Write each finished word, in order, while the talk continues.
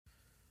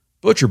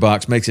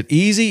ButcherBox makes it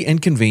easy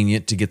and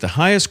convenient to get the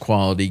highest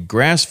quality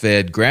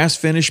grass-fed,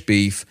 grass-finished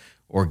beef,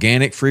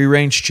 organic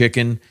free-range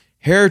chicken,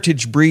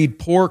 heritage breed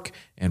pork,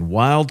 and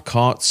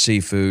wild-caught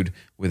seafood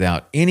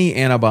without any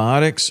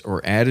antibiotics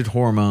or added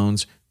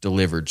hormones,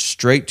 delivered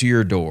straight to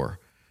your door.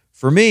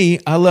 For me,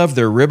 I love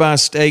their ribeye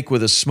steak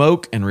with a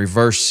smoke and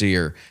reverse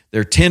sear,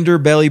 their tender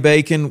belly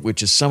bacon,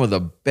 which is some of the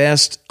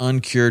best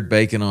uncured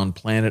bacon on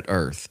planet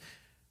Earth.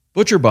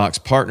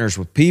 ButcherBox partners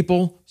with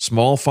people,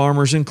 small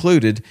farmers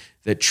included,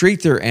 that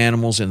treat their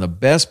animals in the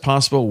best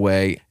possible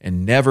way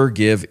and never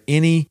give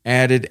any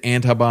added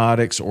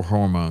antibiotics or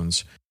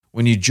hormones.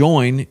 When you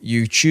join,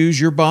 you choose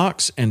your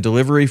box and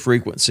delivery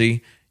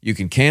frequency. You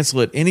can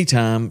cancel at any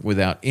time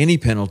without any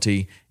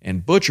penalty,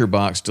 and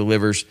ButcherBox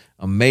delivers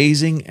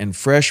amazing and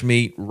fresh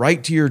meat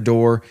right to your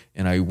door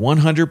in a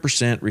 100%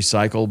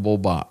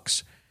 recyclable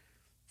box.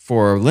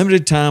 For a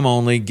limited time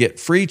only,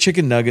 get free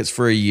chicken nuggets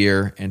for a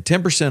year and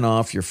 10%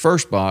 off your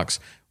first box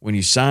when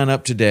you sign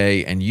up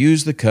today and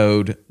use the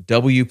code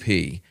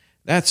WP.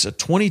 That's a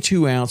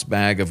 22-ounce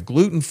bag of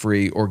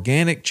gluten-free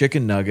organic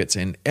chicken nuggets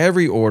in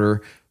every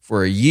order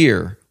for a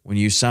year when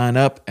you sign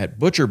up at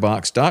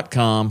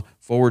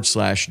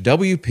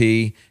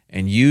butcherbox.com/WP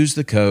and use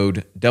the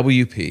code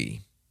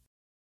WP.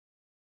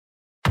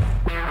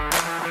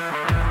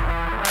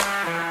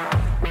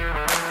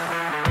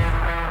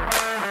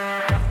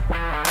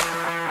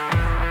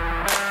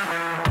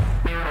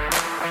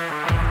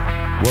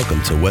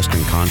 Welcome to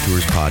Western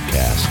Contours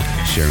Podcast,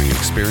 sharing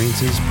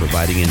experiences,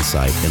 providing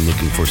insight, and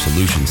looking for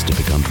solutions to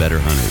become better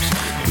hunters.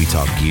 We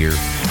talk gear,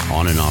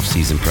 on and off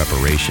season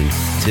preparation,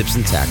 tips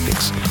and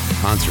tactics,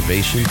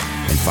 conservation,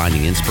 and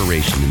finding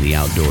inspiration in the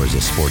outdoors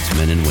as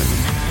sportsmen and women.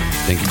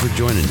 Thank you for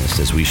joining us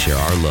as we share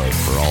our love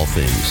for all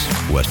things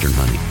Western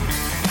hunting.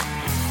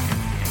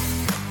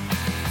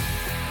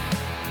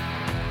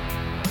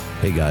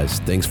 Hey guys,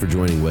 thanks for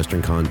joining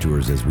Western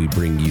Contours as we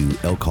bring you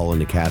Elk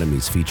Calling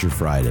Academy's Feature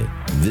Friday.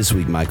 This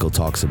week, Michael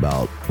talks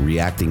about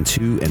reacting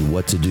to and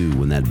what to do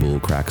when that bull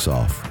cracks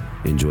off.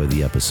 Enjoy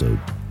the episode.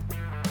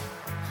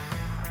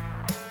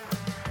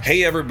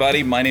 Hey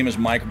everybody, my name is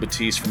Michael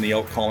Batiste from the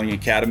Elk Calling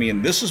Academy,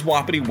 and this is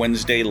Wapiti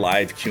Wednesday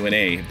Live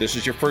Q&A. If this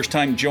is your first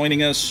time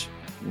joining us,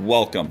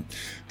 welcome.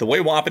 The way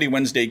Wapiti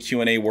Wednesday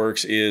Q&A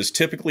works is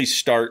typically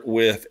start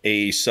with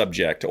a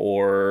subject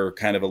or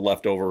kind of a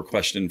leftover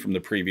question from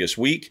the previous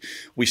week.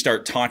 We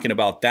start talking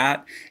about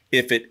that.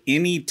 If at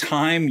any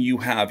time you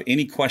have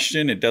any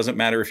question, it doesn't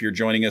matter if you're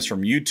joining us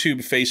from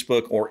YouTube,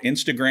 Facebook, or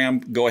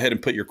Instagram, go ahead and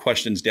put your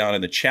questions down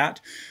in the chat.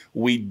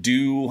 We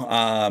do,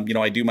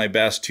 I do my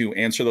best to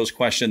answer those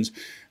questions.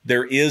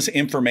 There is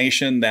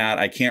information that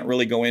I can't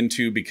really go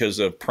into because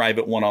of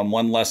private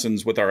one-on-one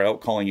lessons with our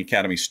Elk Calling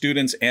Academy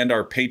students and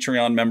our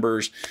Patreon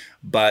members,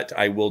 but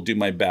I will do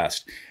my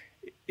best.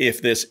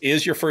 If this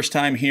is your first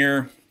time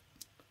here,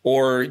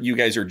 or you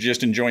guys are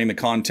just enjoying the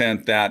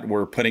content that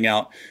we're putting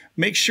out,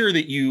 make sure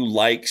that you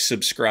like,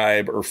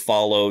 subscribe, or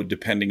follow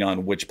depending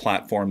on which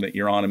platform that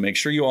you're on, and make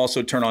sure you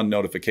also turn on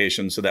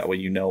notifications so that way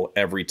you know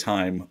every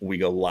time we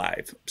go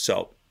live.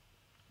 So,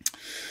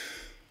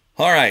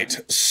 all right,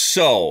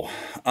 so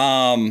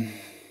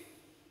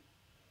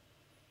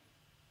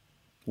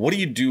what do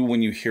you do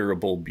when you hear a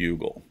bull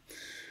bugle?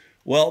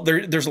 Well,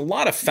 there's a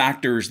lot of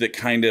factors that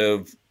kind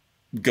of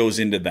goes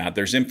into that.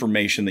 There's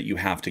information that you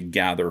have to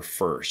gather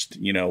first.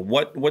 You know,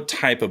 what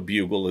type of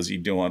bugle is he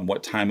doing?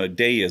 What time of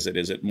day is it?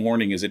 Is it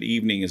morning? Is it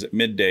evening? Is it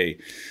midday?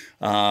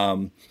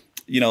 Is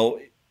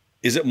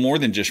it more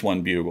than just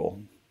one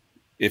bugle?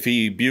 If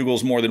he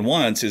bugles more than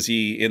once, is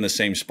he in the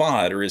same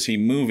spot or is he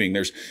moving?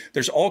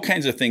 There's all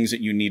kinds of things that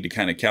you need to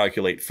kind of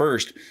calculate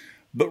first.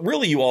 But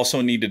really, you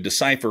also need to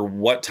decipher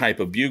what type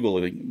of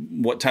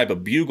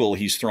bugle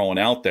he's throwing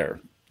out there.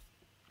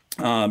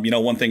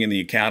 One thing in the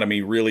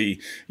academy, really,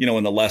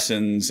 in the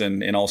lessons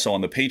and also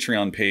on the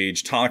Patreon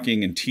page,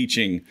 talking and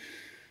teaching,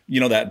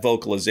 that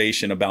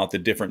vocalization about the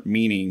different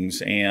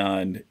meanings.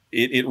 And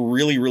it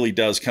really, really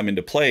does come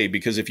into play,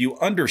 because if you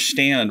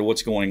understand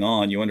what's going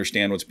on, you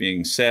understand what's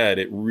being said,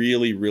 it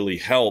really, really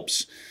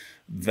helps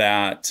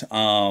that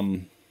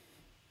kind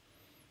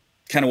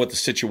of what the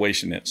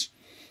situation is.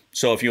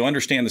 So if you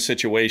understand the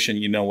situation,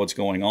 you know what's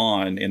going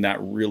on, and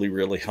that really,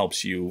 really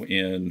helps you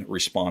in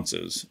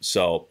responses.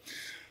 So,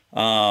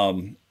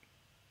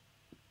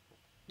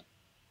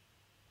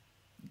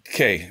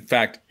 okay. In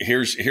fact,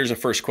 here's a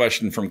first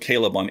question from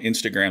Caleb on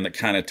Instagram that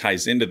kind of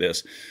ties into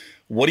this.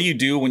 What do you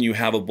do when you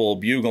have a bull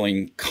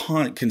bugling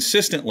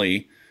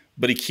consistently,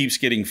 but he keeps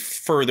getting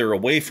further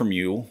away from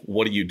you?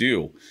 What do you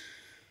do?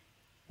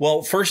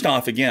 Well, first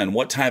off, again,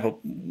 what time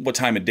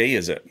of day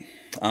is it?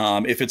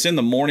 If it's in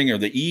the morning or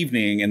the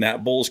evening and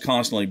that bull's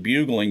constantly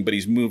bugling, but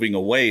he's moving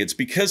away, it's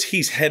because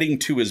he's heading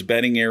to his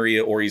bedding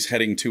area or he's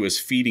heading to his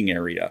feeding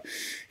area.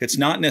 It's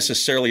not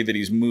necessarily that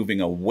he's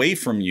moving away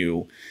from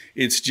you.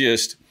 It's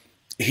just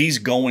he's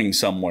going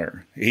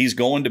somewhere. He's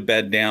going to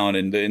bed down.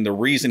 And the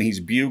reason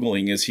he's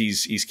bugling is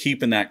he's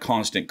keeping that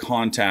constant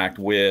contact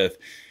with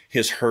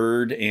his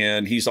herd.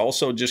 And he's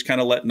also just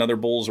kind of letting other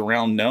bulls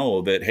around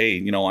know that,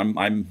 hey,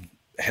 I'm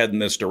head in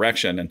this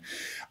direction. And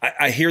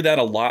I hear that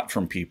a lot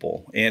from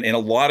people. And a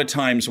lot of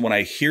times when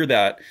I hear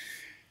that,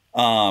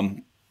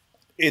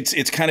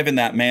 it's kind of in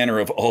that manner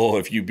of, oh,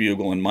 if you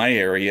bugle in my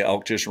area,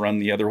 elk just run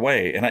the other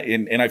way.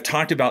 And I've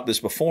talked about this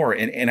before,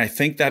 and I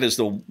think that is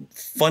the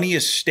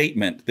funniest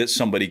statement that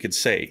somebody could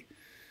say.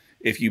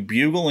 If you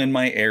bugle in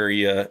my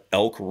area,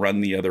 elk run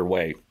the other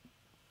way.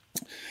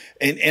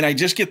 And I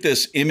just get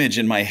this image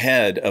in my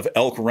head of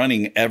elk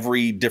running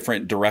every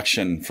different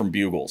direction from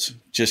bugles,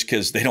 just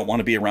because they don't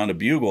want to be around a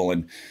bugle.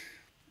 And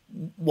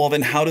well,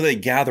 then how do they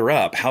gather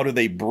up? How do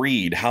they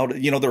breed?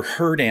 They're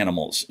herd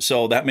animals.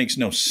 So that makes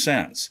no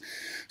sense.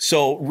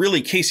 So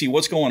really, Casey,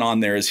 what's going on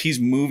there is he's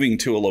moving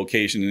to a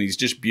location and he's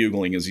just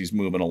bugling as he's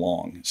moving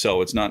along.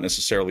 So it's not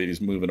necessarily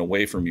he's moving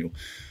away from you.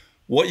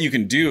 What you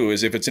can do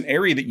is if it's an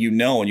area that you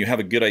know and you have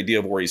a good idea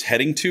of where he's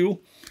heading to,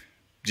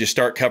 just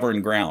start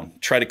covering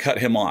ground. Try to cut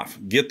him off.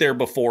 Get there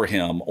before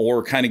him,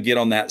 or kind of get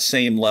on that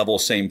same level,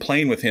 same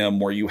plane with him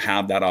where you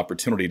have that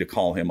opportunity to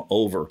call him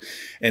over.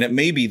 And it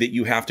may be that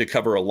you have to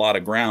cover a lot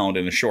of ground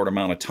in a short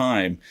amount of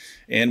time.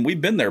 And we've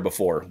been there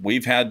before.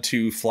 We've had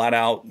to flat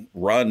out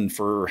run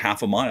for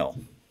half a mile.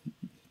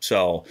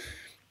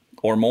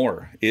 Or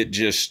more. You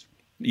just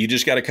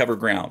got to cover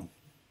ground.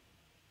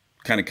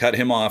 Kind of cut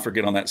him off or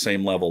get on that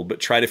same level, but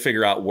try to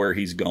figure out where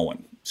he's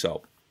going.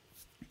 So,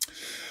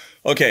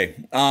 okay.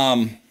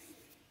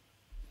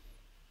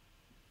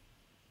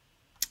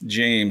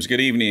 James, good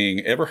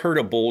evening. Ever heard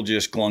a bull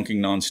just glunking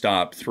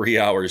nonstop? 3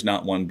 hours,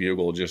 not one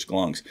bugle, just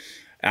glunks.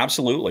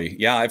 Absolutely.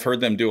 Yeah, I've heard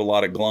them do a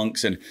lot of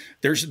glunks, and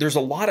there's a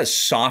lot of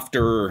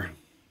softer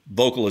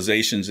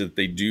vocalizations that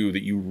they do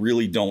that you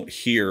really don't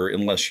hear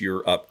unless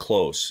you're up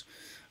close.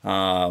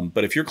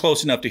 But if you're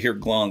close enough to hear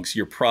glunks,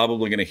 you're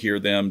probably going to hear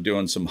them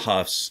doing some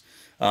huffs,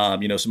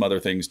 some other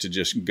things to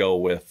just go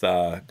with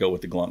the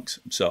glunks.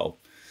 So,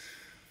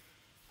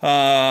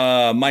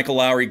 Michael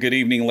Lowry, good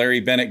evening. Larry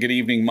Bennett, good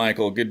evening,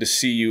 Michael. Good to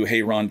see you.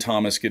 Hey, Ron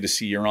Thomas, good to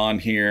see you're on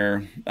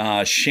here.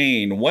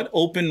 Shane, what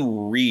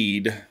open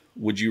reed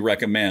would you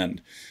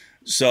recommend?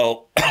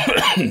 So,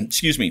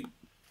 excuse me.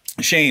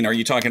 Shane, are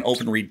you talking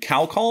open reed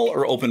cow call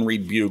or open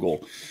reed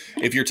bugle?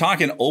 If you're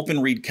talking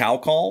open reed cow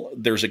call,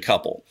 there's a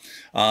couple.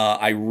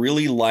 I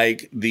really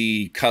like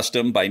the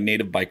Custom by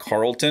Native by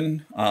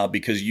Carlton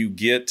because you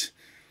get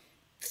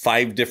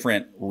 5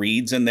 different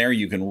reeds in there.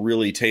 You can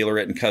really tailor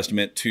it and custom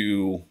it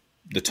to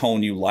the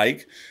tone you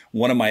like.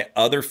 One of my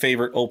other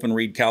favorite open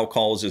reed cow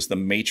calls is the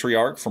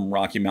Matriarch from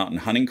Rocky Mountain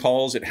Hunting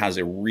Calls. It has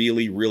a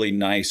really, really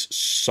nice,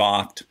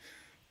 soft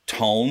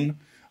tone,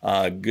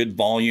 good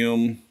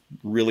volume,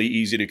 really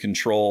easy to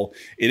control.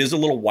 It is a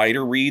little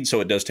wider reed,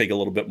 so it does take a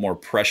little bit more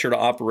pressure to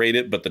operate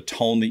it, but the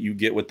tone that you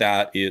get with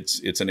that,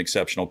 it's an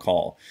exceptional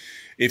call.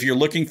 If you're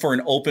looking for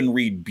an open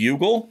reed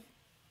bugle,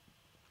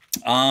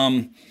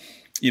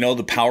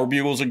 the Power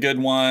Bugle's a good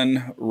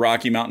one.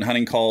 Rocky Mountain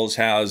Hunting Calls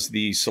has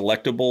the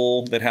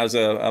Selectable that has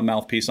a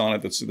mouthpiece on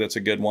it that's a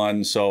good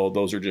one. So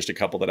those are just a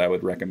couple that I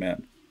would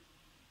recommend.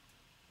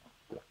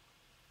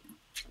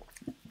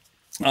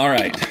 All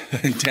right,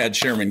 Tad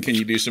Sherman, can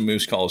you do some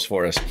moose calls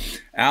for us?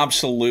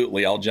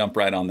 Absolutely. I'll jump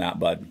right on that,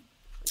 bud.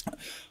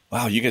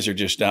 Wow, you guys are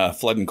just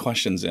flooding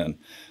questions in.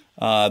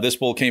 This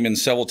bull came in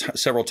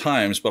several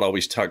times, but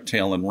always tucked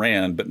tail and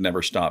ran, but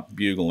never stopped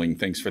bugling.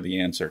 Thanks for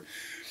the answer.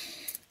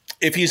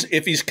 If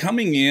he's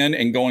coming in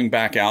and going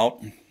back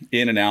out,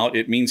 in and out,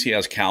 it means he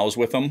has cows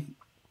with him,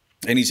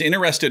 and he's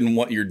interested in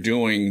what you're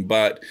doing,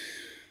 but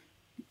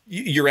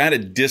you're at a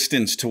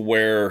distance to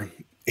where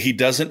he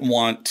doesn't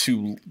want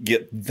to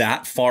get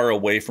that far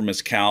away from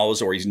his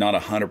cows, or he's not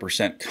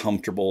 100%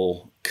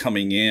 comfortable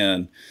coming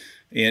in.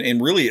 And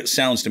really, it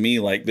sounds to me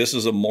like this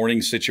is a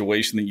morning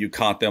situation that you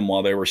caught them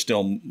while they were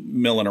still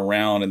milling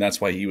around, and that's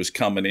why he was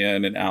coming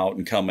in and out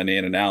and coming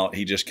in and out.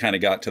 He just kind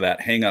of got to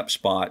that hang-up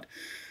spot.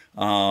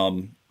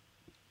 And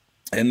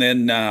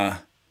then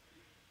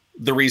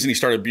the reason he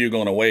started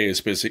bugling away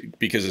is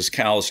because his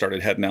cows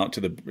started heading out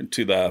to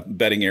the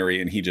bedding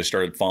area, and he just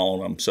started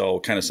following them. So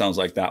it kind of sounds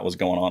like that was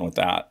going on with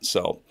that.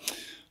 So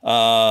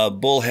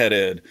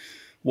bullheaded.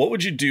 What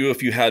would you do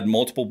if you had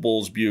multiple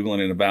bulls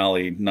bugling in a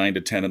valley 9 to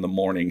 10 in the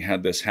morning,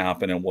 had this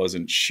happen and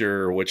wasn't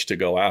sure which to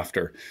go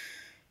after?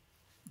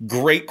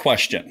 Great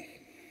question.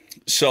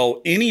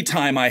 So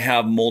anytime I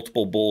have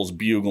multiple bulls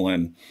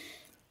bugling,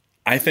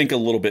 I think a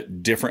little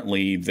bit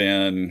differently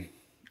than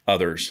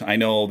others. I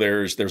know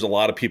there's a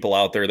lot of people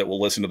out there that will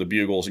listen to the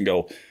bugles and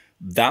go,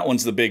 that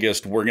one's the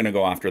biggest, we're going to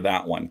go after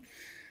that one.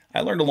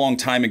 I learned a long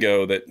time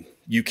ago that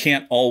you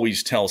can't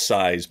always tell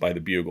size by the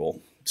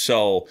bugle.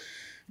 So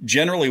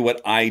generally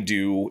what I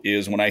do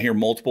is when I hear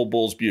multiple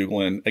bulls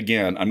bugling,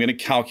 again, I'm going to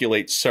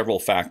calculate several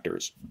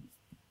factors.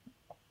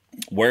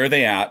 Where are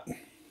they at?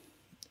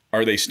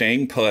 Are they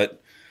staying put?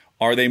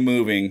 Are they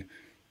moving?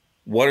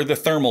 What are the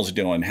thermals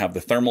doing? Have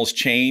the thermals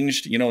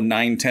changed?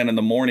 9, 10 in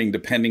the morning,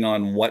 depending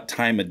on what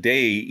time of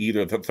day,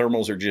 either the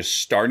thermals are just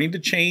starting to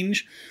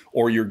change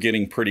or you're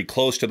getting pretty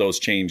close to those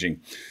changing.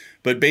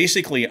 But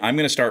basically, I'm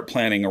going to start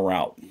planning a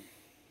route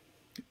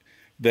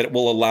that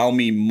will allow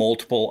me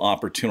multiple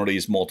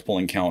opportunities, multiple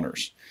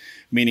encounters.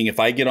 Meaning if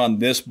I get on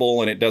this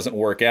bull and it doesn't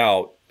work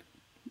out,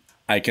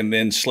 I can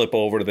then slip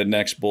over to the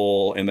next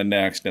bull and the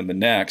next and the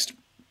next.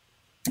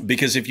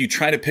 Because if you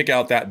try to pick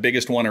out that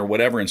biggest one or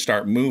whatever and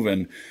start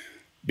moving,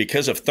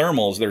 because of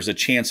thermals, there's a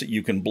chance that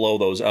you can blow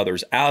those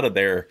others out of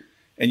there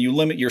and you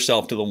limit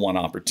yourself to the one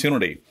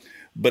opportunity.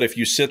 But if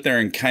you sit there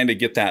and kind of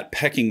get that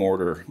pecking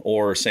order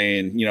or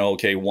saying, you know,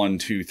 okay, 1,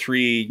 2,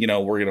 3, you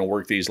know, we're going to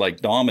work these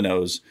like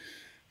dominoes,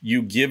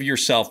 you give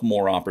yourself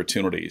more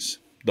opportunities.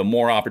 The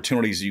more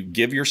opportunities you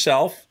give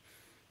yourself,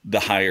 the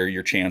higher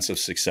your chance of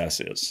success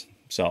is.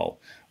 So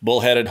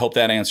bullheaded, hope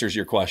that answers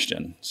your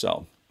question.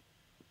 So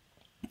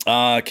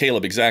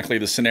Caleb, exactly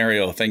the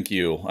scenario. Thank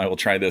you. I will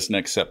try this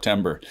next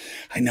September.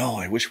 I know,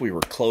 I wish we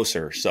were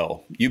closer.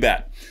 So you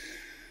bet.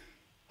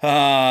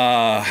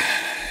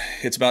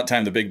 It's about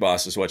time the big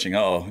boss is watching.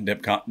 Oh,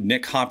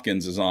 Nick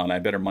Hopkins is on. I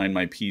better mind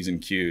my P's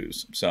and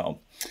Q's. So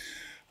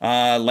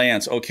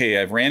Lance,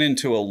 okay, I've ran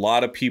into a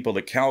lot of people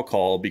that cow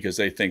call because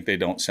they think they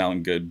don't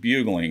sound good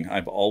bugling.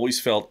 I've always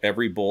felt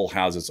every bull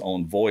has its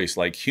own voice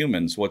like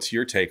humans. What's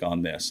your take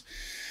on this?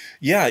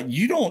 Yeah,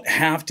 you don't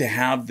have to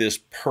have this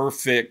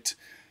perfect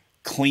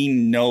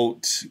clean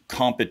note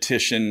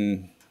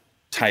competition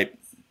type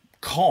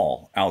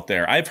call out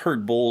there. I've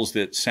heard bulls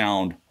that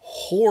sound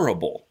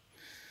horrible.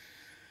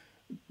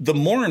 The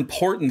more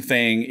important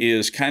thing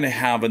is kind of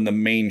having the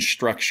main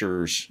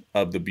structures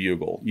of the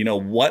bugle. You know,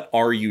 what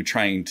are you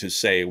trying to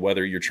say?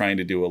 Whether you're trying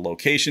to do a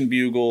location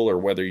bugle or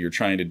whether you're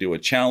trying to do a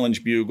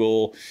challenge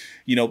bugle,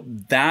 you know,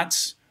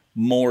 that's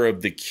more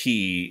of the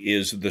key,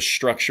 is the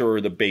structure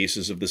or the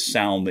basis of the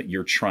sound that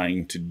you're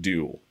trying to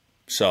do.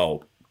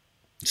 So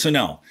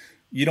no,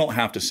 you don't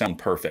have to sound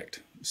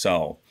perfect.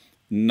 So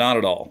not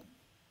at all.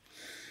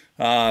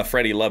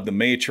 Freddie loved the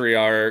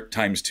matriarch,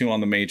 ×2 on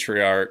the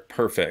matriarch.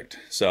 Perfect.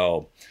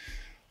 So,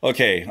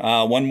 okay,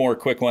 one more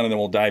quick one and then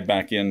we'll dive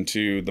back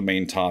into the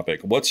main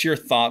topic. What's your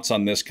thoughts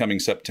on this coming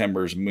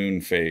September's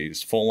moon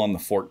phase? Full on the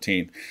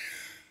 14th.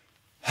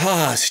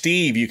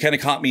 Steve, you kind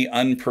of caught me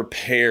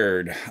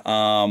unprepared.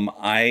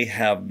 I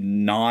have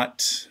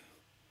not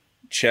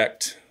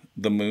checked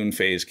the moon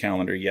phase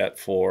calendar yet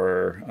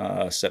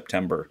for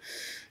September.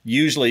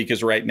 Usually,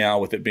 because right now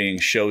with it being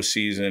show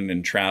season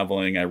and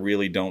traveling, I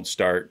really don't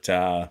start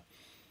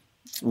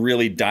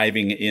really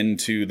diving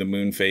into the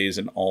moon phase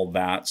and all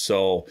that.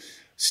 So,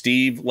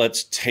 Steve,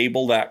 let's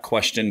table that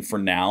question for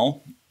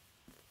now.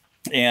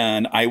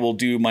 And I will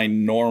do my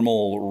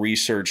normal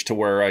research to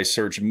where I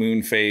search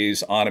moon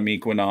phase, autumn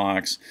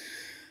equinox,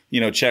 you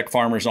know, check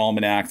Farmer's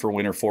Almanac for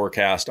winter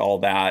forecast, all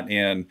that.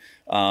 And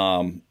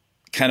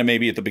kind of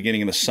maybe at the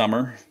beginning of the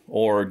summer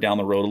or down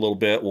the road a little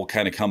bit, we'll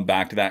kind of come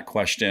back to that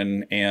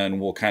question and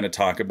we'll kind of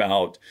talk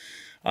about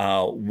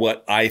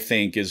what I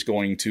think is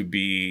going to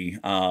be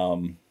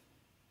kind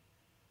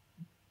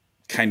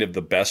of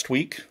the best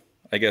week,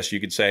 I guess you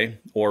could say,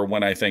 or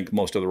when I think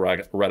most of the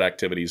rut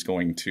activity is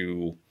going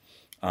to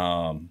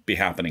be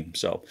happening.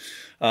 So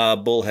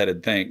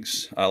bullheaded,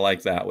 thanks. I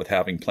like that with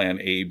having plan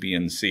A, B,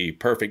 and C.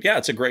 Perfect. Yeah,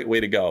 it's a great way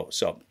to go.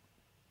 So,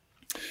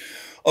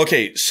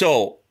 okay,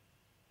 so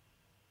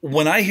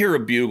when I hear a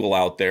bugle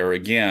out there,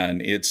 again,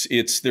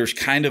 there's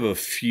kind of a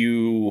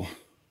few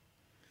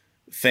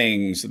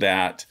things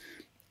that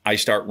I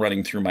start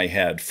running through my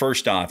head.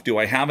 First off, do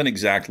I have an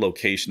exact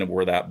location of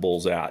where that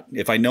bull's at?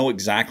 If I know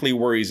exactly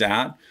where he's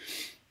at,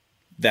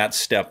 that's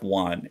step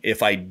one.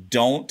 If I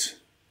don't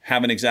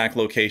have an exact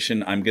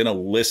location, I'm going to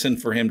listen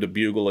for him to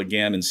bugle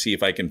again and see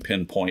if I can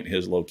pinpoint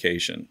his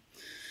location.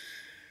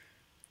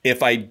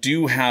 If I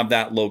do have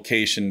that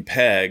location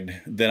pegged,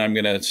 then I'm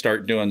going to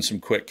start doing some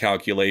quick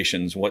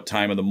calculations. What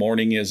time of the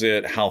morning is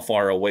it? How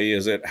far away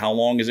is it? How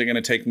long is it going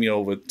to take me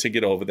to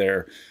get over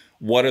there?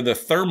 What are the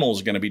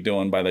thermals going to be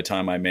doing by the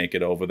time I make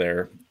it over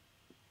there?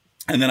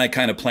 And then I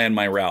kind of plan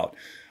my route.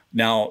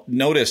 Now,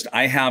 notice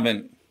I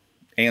haven't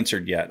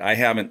answered yet. I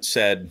haven't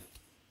said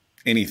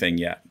anything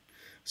yet.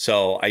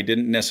 So I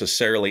didn't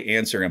necessarily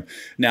answer him.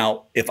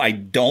 Now, if I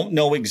don't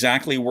know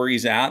exactly where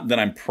he's at, then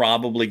I'm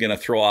probably going to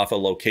throw off a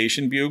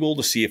location bugle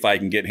to see if I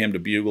can get him to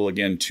bugle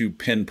again to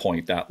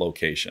pinpoint that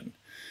location.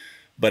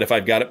 But if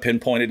I've got it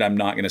pinpointed, I'm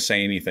not going to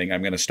say anything.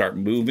 I'm going to start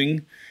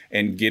moving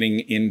and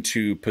getting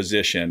into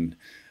position.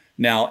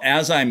 Now,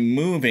 as I'm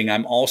moving,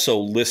 I'm also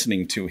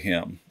listening to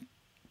him.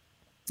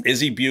 Is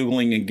he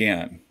bugling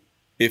again?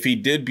 If he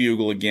did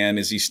bugle again,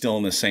 is he still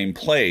in the same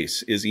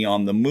place? Is he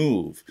on the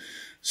move?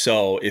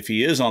 So if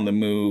he is on the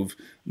move,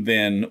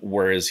 then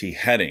where is he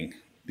heading?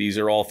 These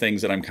are all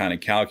things that I'm kind of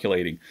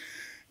calculating.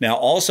 Now,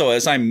 also,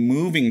 as I'm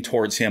moving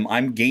towards him,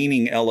 I'm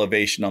gaining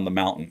elevation on the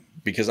mountain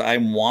because I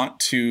want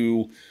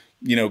to,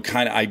 you know,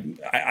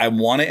 I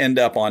want to end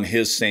up on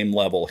his same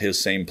level, his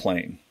same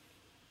plane.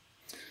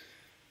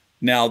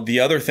 Now, the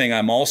other thing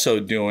I'm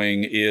also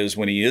doing is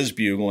when he is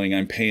bugling,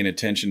 I'm paying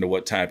attention to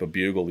what type of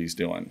bugle he's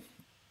doing.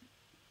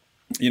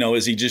 You know,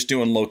 is he just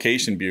doing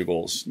location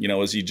bugles? You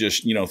know, is he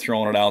just, you know,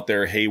 throwing it out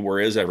there? Hey, where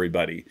is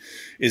everybody?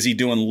 Is he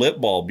doing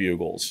lip ball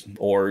bugles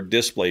or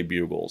display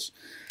bugles?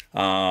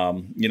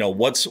 You know,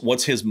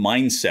 what's his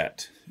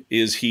mindset?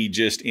 Is he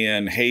just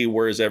in, hey,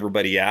 where's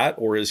everybody at?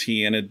 Or is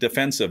he in a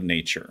defensive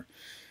nature?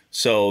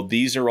 So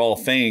these are all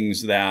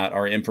things that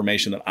are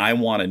information that I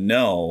want to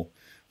know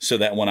so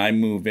that when I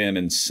move in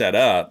and set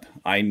up,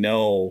 I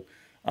know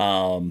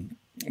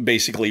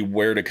basically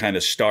where to kind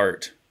of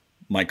start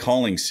my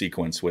calling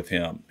sequence with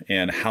him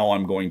and how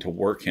I'm going to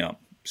work him.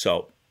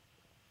 So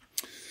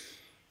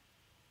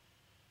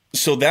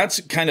that's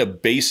kind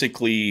of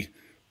basically,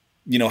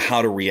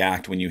 how to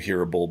react when you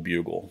hear a bull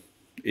bugle.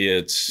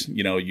 It's,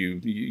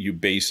 you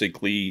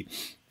basically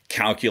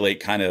calculate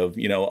kind of,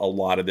 a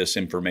lot of this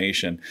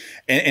information.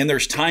 And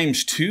there's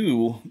times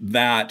too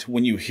that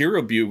when you hear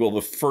a bugle,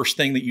 the first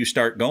thing that you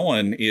start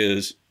going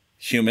is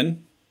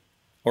human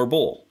or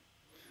bull.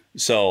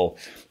 So,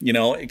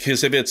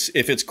 because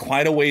if it's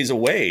quite a ways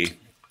away,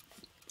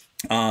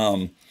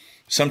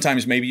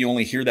 sometimes maybe you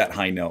only hear that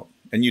high note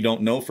and you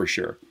don't know for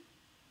sure.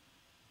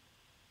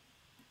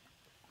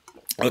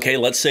 Okay,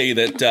 let's say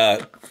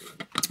that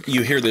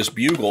you hear this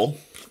bugle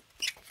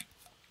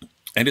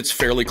and it's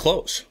fairly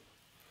close.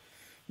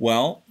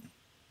 Well,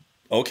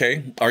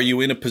 okay, are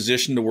you in a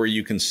position to where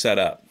you can set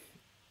up?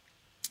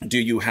 Do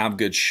you have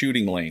good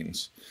shooting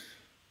lanes?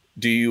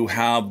 Do you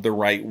have the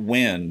right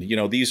wind?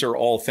 These are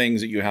all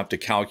things that you have to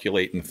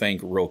calculate and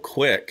think real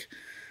quick,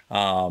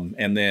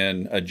 and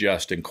then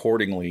adjust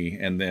accordingly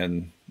and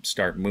then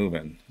start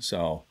moving.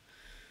 So,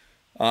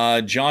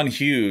 John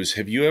Hughes,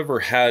 have you ever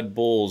had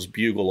bulls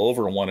bugle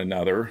over one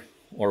another,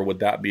 or would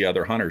that be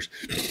other hunters?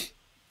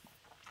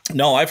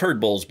 No, I've heard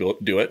bulls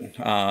do it,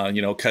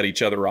 cut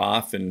each other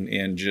off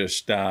and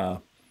just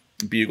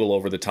bugle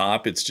over the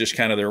top. It's just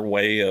kind of their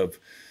way of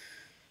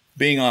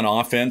being on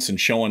offense and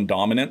showing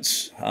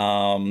dominance.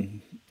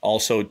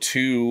 Also,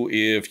 too,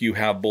 if you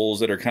have bulls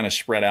that are kind of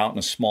spread out in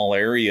a small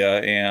area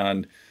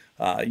and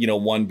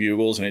one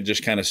bugles and it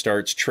just kind of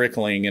starts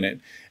trickling,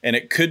 and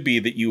it could be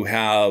that you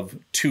have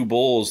two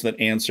bulls that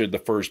answered the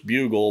first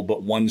bugle,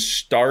 but one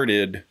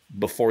started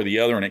before the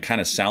other, and it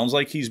kind of sounds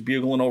like he's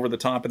bugling over the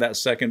top of that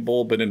second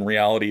bull, but in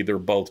reality, they're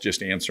both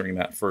just answering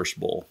that first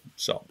bull.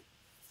 So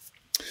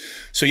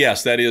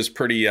yes, that is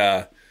pretty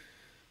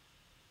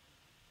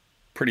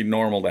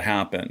normal to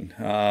happen.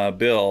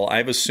 Bill,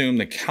 I've assumed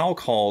the cow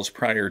calls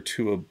prior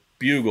to a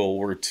bugle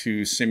were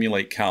to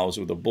simulate cows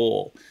with a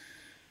bull.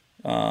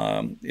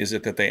 Is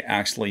it that they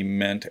actually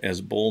meant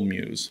as bull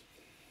mews?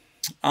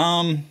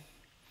 No,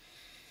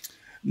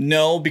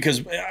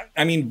 because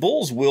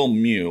bulls will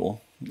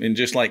mew, and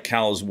just like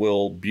cows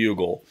will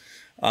bugle.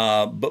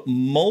 But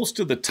most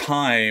of the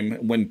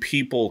time when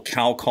people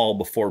cow call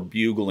before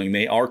bugling,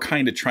 they are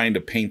kind of trying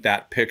to paint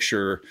that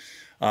picture,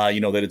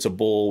 that it's a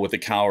bull with a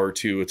cow or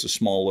two. It's a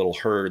small little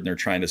herd, and they're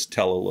trying to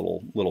tell a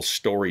little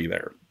story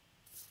there.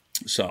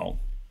 So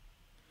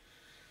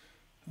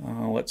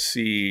let's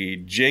see.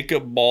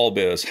 Jacob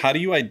Balbus, how do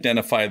you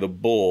identify the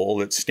bull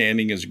that's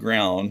standing his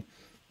ground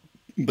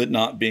but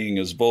not being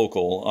as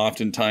vocal?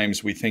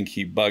 Oftentimes we think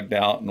he bugged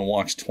out and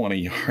walks 20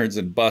 yards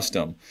and bust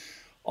him.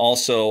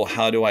 Also,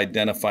 how to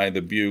identify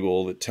the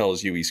bugle that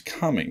tells you he's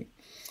coming?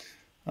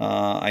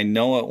 I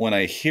know it when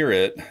I hear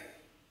it,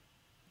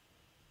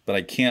 but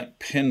I can't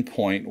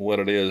pinpoint what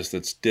it is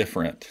that's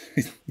different.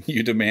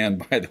 You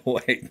demand, by the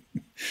way.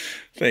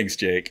 Thanks,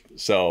 Jake.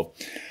 So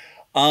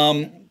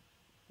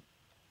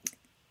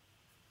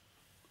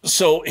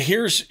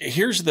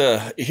here's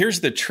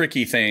the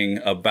tricky thing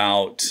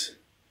about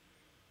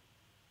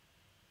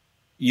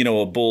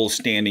a bull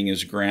standing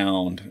his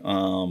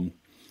ground,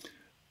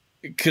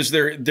 because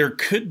there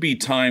could be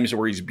times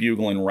where he's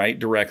bugling right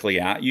directly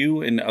at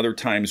you, and other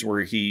times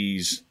where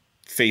he's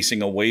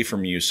facing away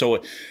from you.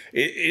 So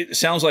it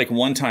sounds like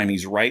one time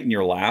he's right in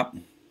your lap,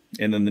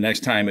 and then the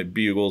next time it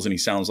bugles and he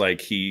sounds like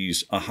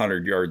he's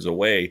 100 yards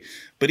away.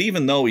 But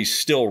even though he's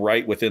still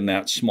right within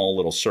that small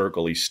little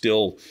circle, he's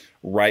still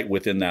right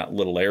within that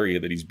little area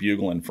that he's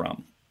bugling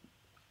from.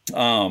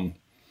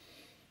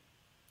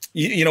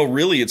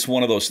 Really, it's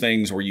one of those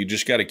things where you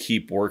just got to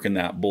keep working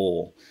that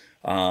bull.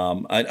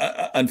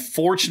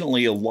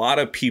 Unfortunately, a lot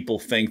of people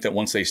think that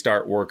once they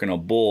start working a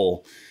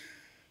bull,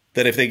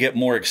 that if they get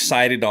more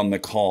excited on the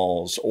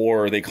calls,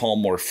 or they call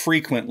more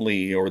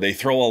frequently, or they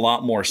throw a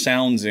lot more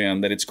sounds in,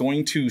 that it's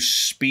going to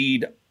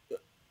speed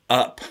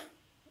up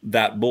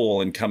that bull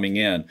and coming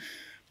in.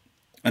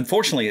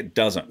 Unfortunately, it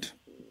doesn't.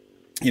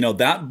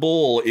 That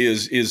bull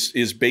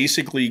is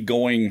basically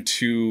going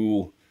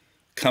to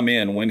come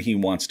in when he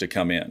wants to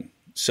come in.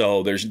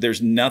 So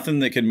there's nothing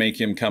that can make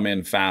him come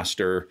in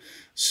faster.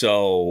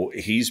 So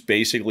he's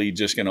basically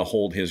just going to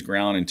hold his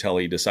ground until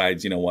he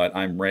decides,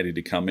 I'm ready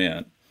to come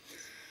in.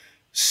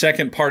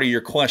 Second part of your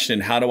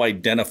question, how to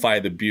identify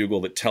the bugle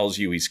that tells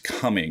you he's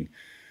coming?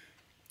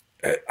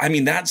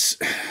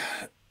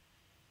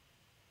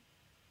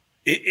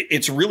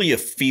 It's really a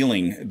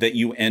feeling that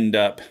you end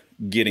up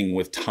getting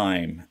with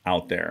time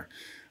out there.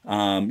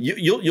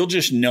 You'll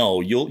just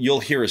know, you'll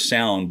hear a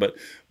sound, but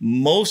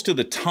most of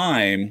the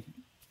time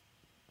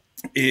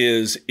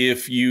is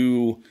if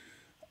you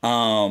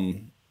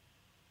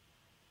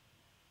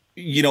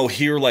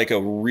hear like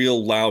a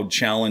real loud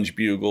challenge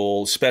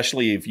bugle,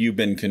 especially if you've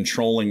been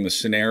controlling the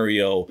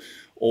scenario,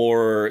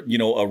 or,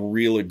 a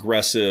real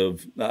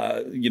aggressive,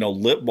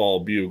 lip ball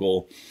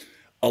bugle,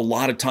 a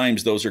lot of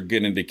times those are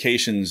good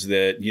indications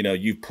that,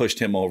 you've pushed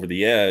him over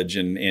the edge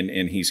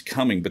and he's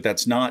coming. But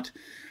that's not,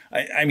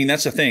 I mean,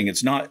 that's the thing.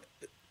 It's not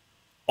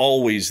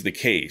always the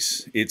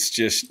case. It's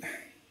just,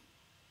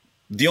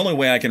 the only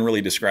way I can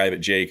really describe it,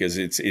 Jake, is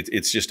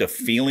it's just a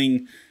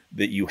feeling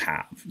that you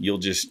have.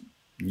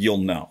 You'll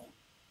know.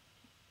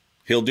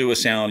 He'll do a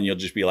sound and you'll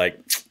just be like,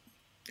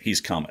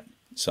 he's coming.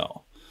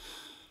 So,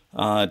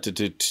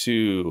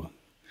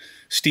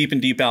 steep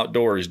and deep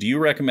outdoors. Do you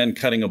recommend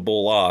cutting a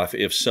bull off?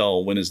 If so,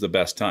 when is the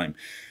best time?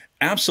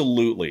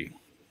 Absolutely.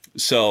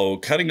 So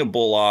cutting a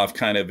bull off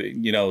kind of,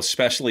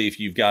 especially if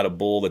you've got a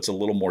bull that's a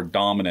little more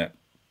dominant.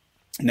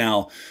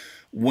 Now,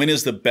 when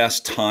is the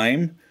best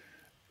time?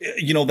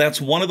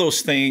 That's one of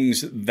those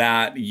things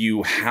that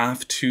you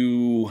have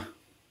to,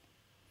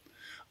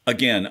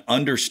 again,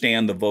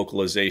 understand the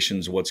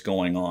vocalizations, what's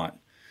going on.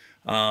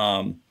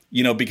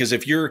 Because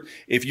if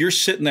you're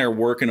sitting there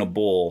working a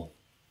bull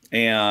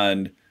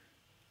and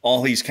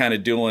all he's kind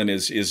of doing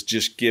is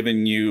just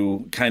giving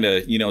you kind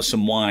of,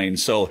 some whine.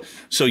 So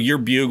you're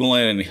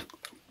bugling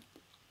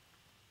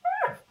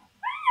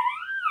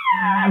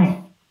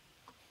and,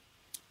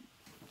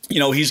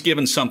 he's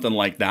giving something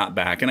like that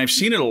back. And I've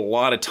seen it a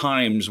lot of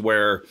times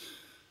where,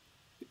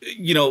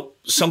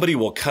 somebody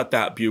will cut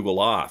that bugle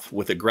off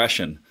with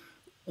aggression.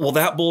 Well,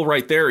 that bull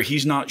right there,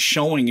 he's not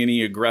showing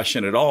any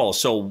aggression at all.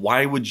 So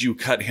why would you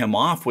cut him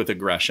off with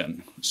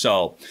aggression?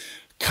 So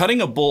cutting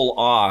a bull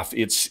off,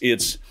 it's,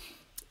 if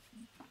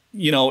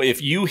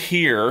you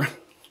hear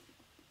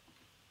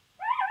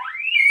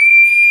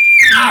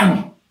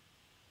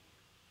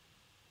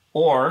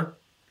or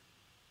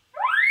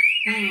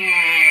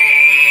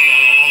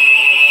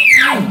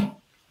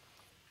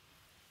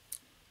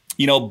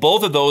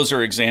both of those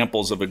are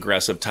examples of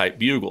aggressive type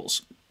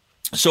bugles.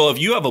 So if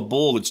you have a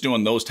bull that's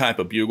doing those type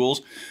of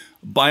bugles,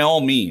 by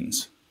all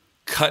means,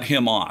 cut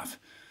him off.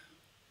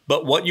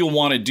 But what you'll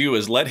want to do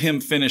is let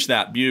him finish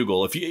that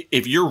bugle.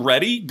 If you're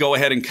ready, go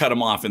ahead and cut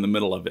him off in the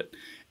middle of it.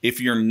 If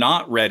you're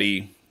not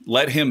ready,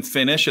 let him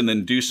finish and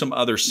then do some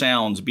other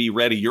sounds. Be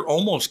ready. You're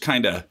almost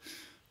kind of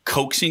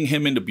coaxing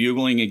him into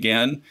bugling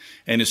again.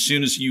 And as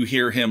soon as you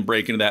hear him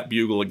break into that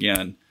bugle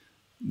again,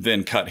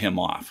 then cut him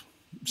off.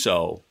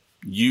 So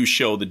you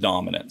show the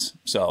dominance.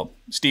 So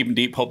Steep and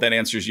Deep, hope that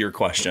answers your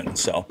question.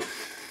 So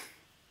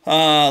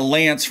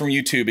Lance from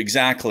YouTube,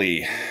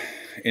 exactly.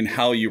 And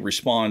how you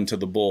respond to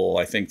the bull.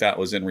 I think that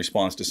was in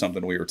response to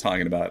something we were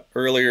talking about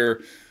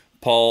earlier.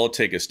 Paul,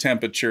 take his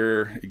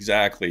temperature.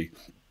 Exactly.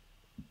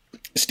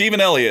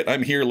 Stephen Elliott,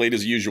 I'm here late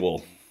as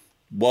usual.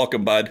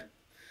 Welcome, bud.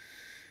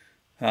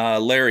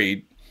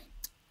 Larry,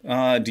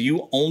 do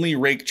you only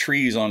rake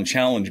trees on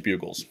challenge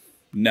bugles?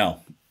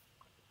 No.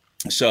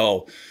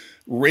 So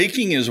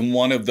raking is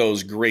one of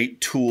those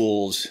great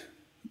tools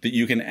that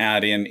you can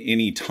add in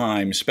any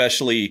time,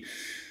 especially,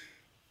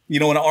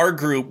 in our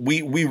group,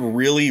 we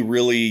really,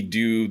 really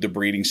do the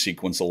breeding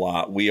sequence a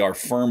lot. We are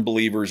firm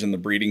believers in the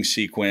breeding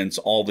sequence,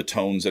 all the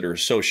tones that are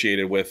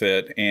associated with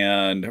it.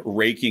 And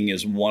raking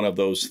is one of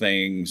those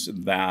things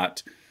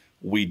that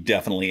we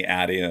definitely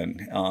add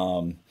in.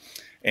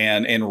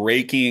 And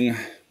raking,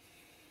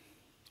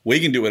 we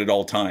can do it at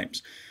all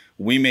times.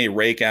 We may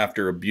rake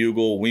after a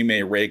bugle. We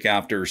may rake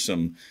after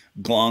some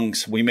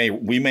glunks. We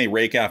may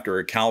rake after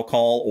a cow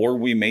call, or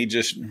we may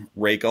just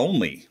rake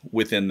only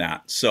within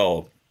that.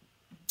 So,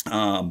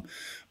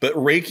 but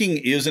raking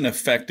is an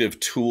effective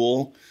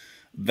tool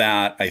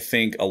that I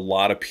think a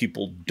lot of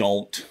people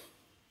don't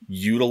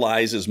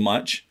utilize as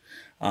much.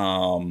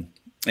 And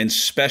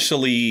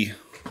especially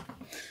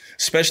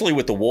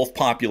with the wolf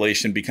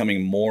population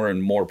becoming more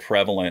and more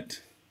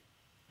prevalent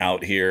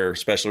out here,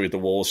 especially with the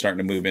wolves starting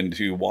to move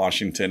into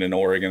Washington and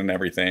Oregon and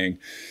everything.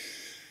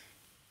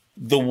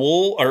 The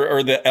wool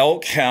or the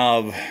elk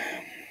have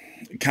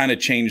kind of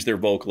changed their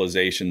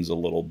vocalizations a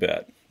little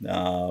bit.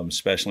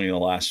 Especially in the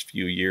last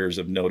few years,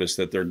 I've noticed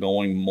that they're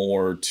going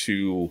more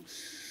to,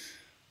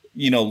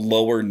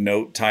 lower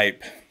note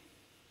type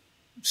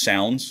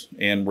sounds,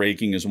 and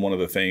raking is one of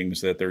the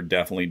things that they're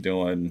definitely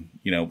doing,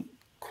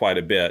 quite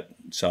a bit.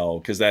 So,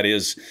 because that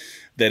is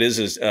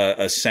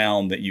a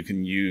sound that you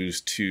can use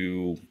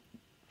to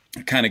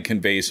kind of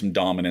convey some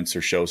dominance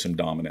or show some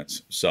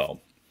dominance. So,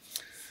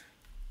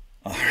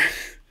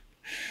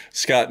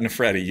 Scott and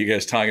Freddie, you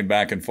guys talking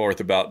back and forth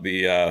about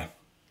the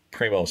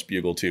Primos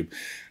bugle tube.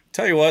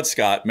 Tell you what,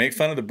 Scott, make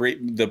fun of the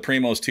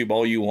Primos tube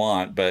all you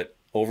want, but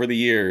over the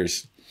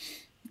years,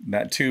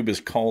 that tube has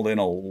called in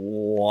a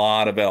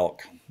lot of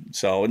elk.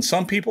 So, and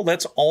some people,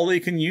 that's all they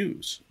can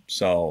use.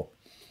 So,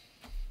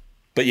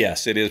 but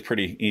yes, it is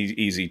pretty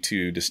easy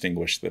to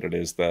distinguish that it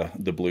is the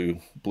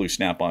blue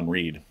snap-on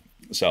reed.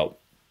 So,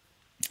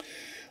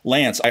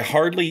 Lance, I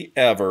hardly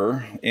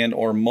ever and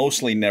or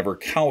mostly never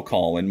cow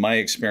call. In my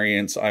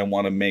experience, I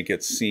want to make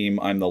it seem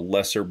I'm the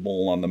lesser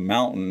bull on the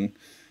mountain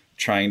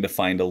trying to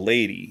find a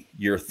lady.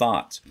 Your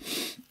thoughts?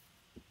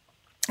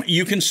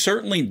 You can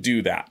certainly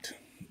do that.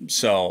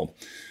 So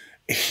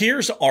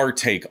here's our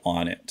take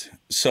on it.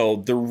 So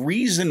the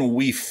reason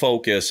we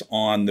focus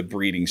on the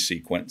breeding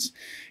sequence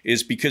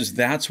is because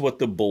that's what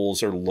the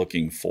bulls are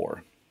looking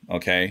for.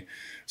 Okay.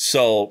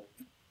 So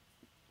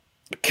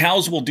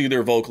cows will do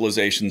their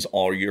vocalizations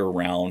all year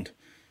round.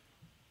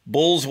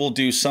 Bulls will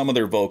do some of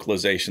their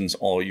vocalizations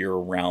all year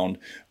round,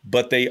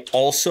 but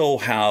bulls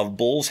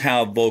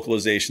have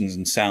vocalizations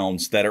and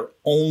sounds that are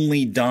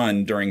only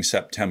done during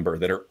September,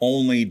 that are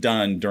only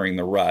done during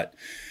the rut.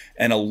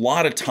 And a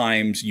lot of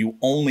times you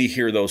only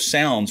hear those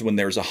sounds when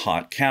there's a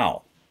hot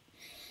cow.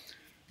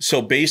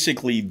 So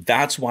basically,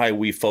 that's why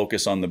we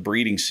focus on the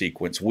breeding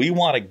sequence. We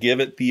want to give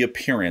it the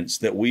appearance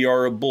that we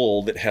are a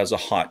bull that has a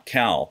hot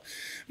cow.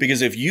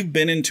 Because if you've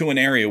been into an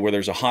area where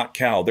there's a hot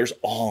cow, there's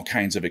all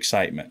kinds of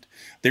excitement.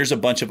 There's a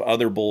bunch of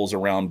other bulls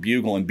around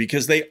bugling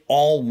because they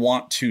all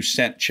want to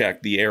scent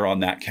check the air on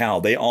that cow.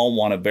 They all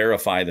want to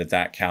verify that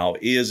that cow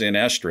is in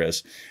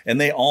estrus,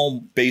 and they all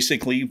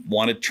basically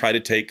want to try to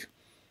take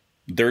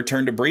their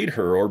turn to breed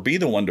her or be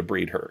the one to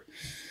breed her.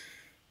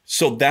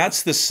 So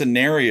that's the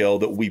scenario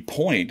that we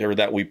paint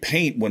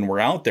when we're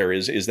out there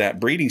is that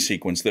breeding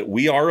sequence, that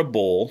we are a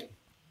bull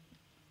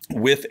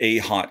with a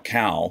hot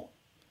cow.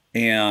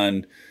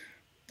 And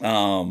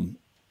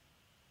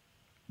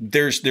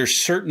there's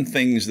certain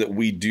things that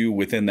we do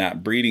within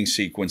that breeding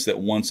sequence that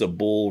once a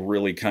bull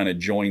really kind of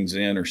joins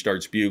in or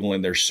starts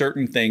bugling, there's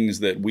certain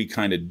things that we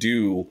kind of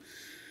do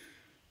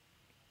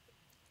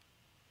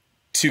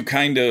to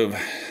kind of,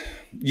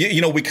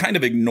 we kind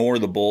of ignore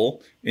the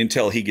bull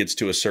until he gets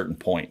to a certain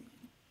point.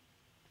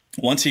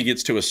 Once he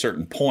gets to a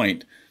certain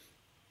point,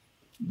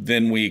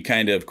 then we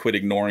kind of quit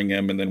ignoring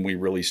him, and then we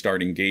really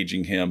start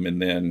engaging him. And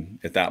then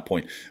at that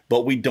point,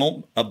 but we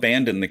don't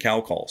abandon the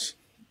cow calls.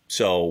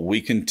 So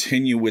we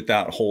continue with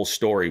that whole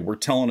story. We're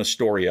telling a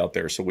story out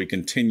there. So we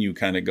continue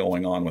kind of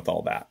going on with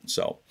all that.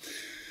 So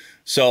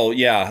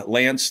yeah,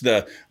 Lance,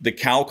 the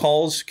cow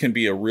calls can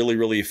be a really,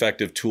 really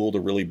effective tool to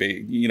really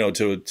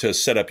to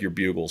set up your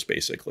bugles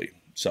basically.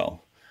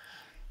 So,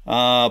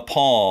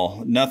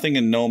 Paul, nothing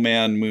and no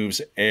man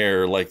moves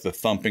air like the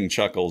thumping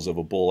chuckles of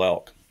a bull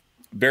elk.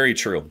 Very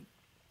true.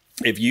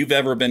 If you've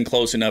ever been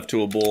close enough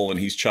to a bull and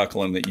he's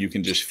chuckling that you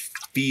can just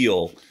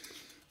feel,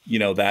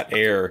 that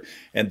air.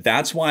 And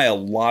that's why a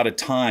lot of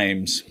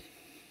times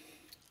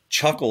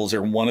chuckles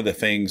are one of the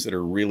things that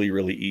are really,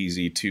 really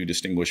easy to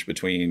distinguish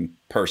between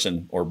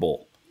person or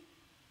bull.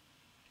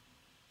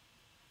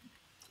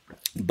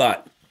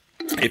 But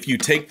if you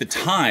take the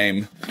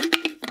time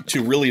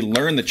to really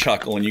learn the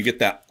chuckle and you get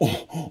that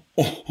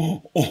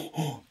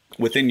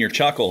within your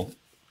chuckle,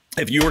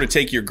 if you were to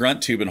take your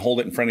grunt tube and hold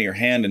it in front of your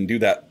hand and do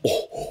that,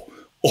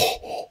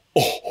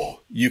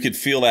 you could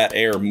feel that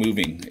air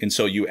moving. And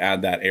so you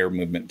add that air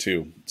movement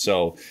too.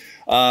 So,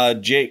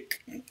 Jake,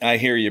 I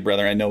hear you,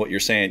 brother. I know what you're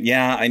saying.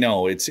 Yeah, I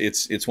know.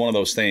 It's one of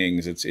those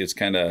things. It's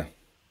kind of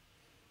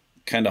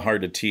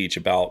hard to teach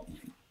about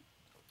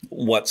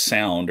what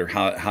sound or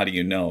how do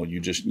you know?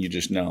 You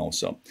just know.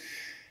 So,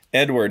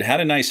 Edward, had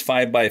a nice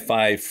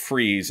 5x5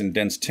 freeze in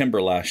dense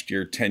timber last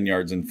year, 10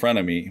 yards in front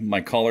of me.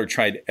 My caller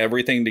tried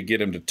everything to get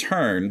him to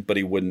turn, but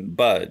he wouldn't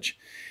budge.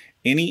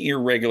 Any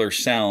irregular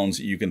sounds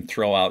you can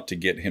throw out to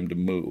get him to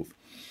move?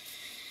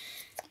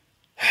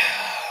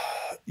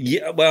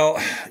 Yeah,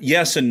 well,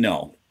 yes and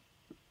no.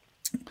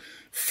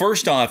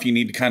 First off, you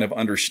need to kind of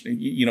understand,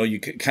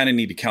 you kind of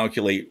need to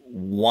calculate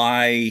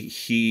why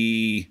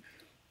he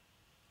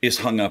is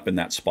hung up in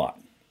that spot.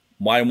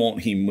 Why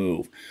won't he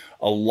move?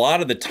 A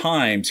lot of the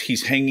times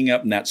he's hanging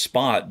up in that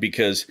spot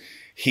because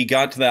he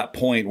got to that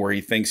point where he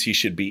thinks he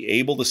should be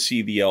able to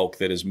see the elk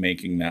that is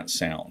making that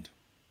sound.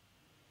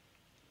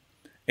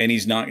 And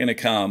he's not going to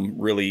come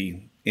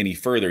really any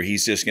further.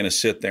 He's just going to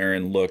sit there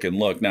and look and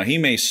look. Now he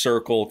may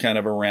circle kind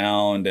of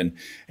around and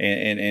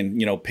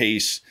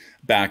pace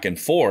back and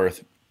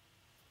forth,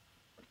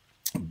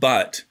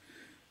 but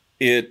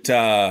it's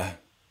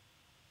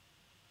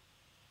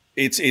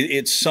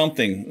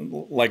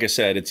something, like I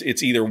said,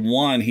 it's either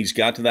one, he's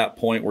got to that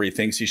point where he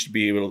thinks he should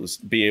be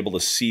able to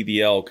see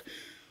the elk,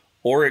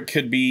 or it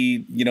could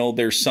be,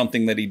 there's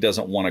something that he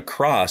doesn't want to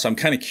cross. I'm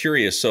kind of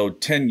curious. So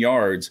 10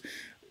 yards,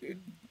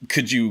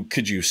 could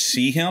you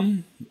see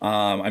him?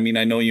 I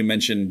know you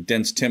mentioned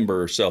dense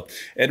timber. So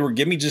Edward,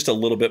 give me just a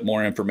little bit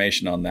more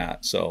information on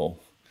that. So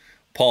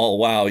Paul,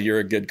 wow, you're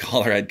a good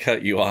caller. I'd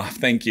cut you off.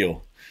 Thank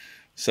you.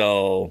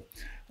 So,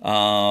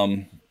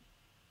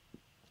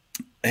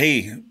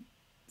 hey,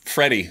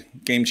 Freddie,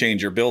 Game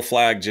Changer, Bill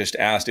Flagg just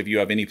asked if you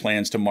have any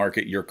plans to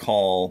market your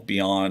call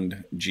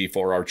beyond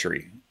G4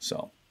 archery.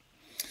 So,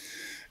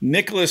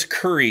 Nicholas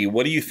Curry,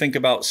 what do you think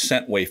about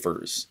scent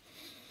wafers?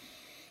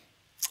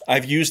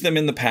 I've used them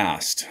in the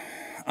past.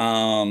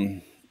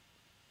 I'm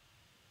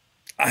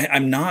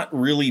not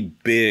really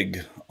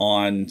big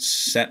on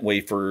scent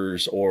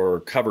wafers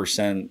or cover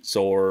scents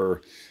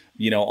or,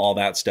 all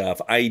that stuff.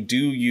 I do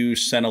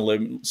use scent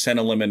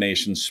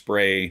elimination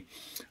spray.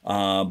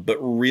 But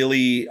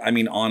really,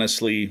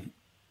 honestly,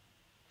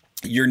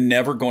 you're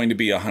never going to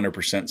be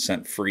 100%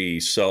 scent free.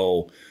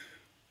 So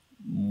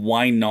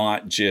why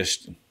not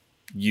just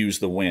use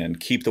the wind,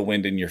 keep the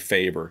wind in your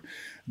favor?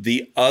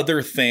 The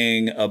other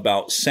thing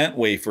about scent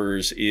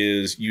wafers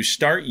is you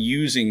start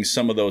using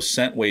some of those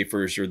scent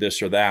wafers or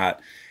this or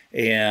that,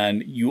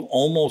 and you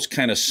almost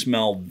kind of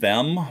smell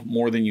them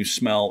more than you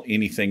smell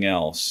anything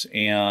else.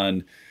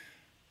 And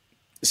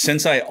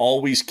since I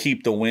always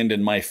keep the wind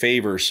in my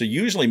favor, so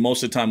usually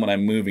most of the time when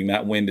I'm moving,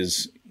 that wind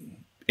is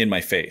in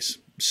my face.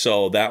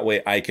 So that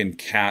way I can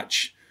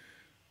catch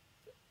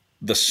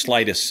the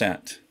slightest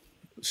scent.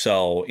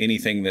 So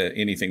anything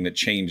that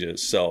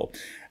changes. So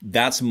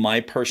that's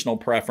my personal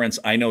preference.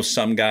 I know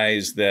some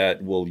guys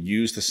that will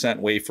use the scent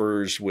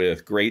wafers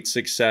with great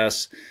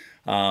success.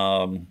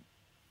 Me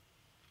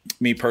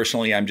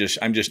personally, I'm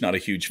just not a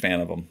huge fan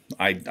of them.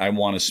 I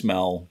want to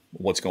smell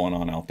what's going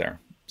on out there.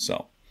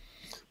 So,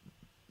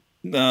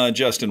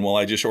 Justin, well,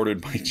 I just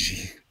ordered my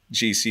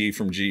GC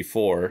from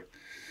G4.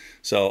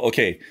 So,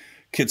 okay.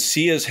 Could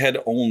see his head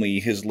only.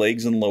 His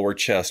legs and lower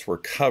chest were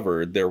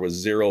covered. There was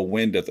zero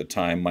wind at the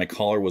time. My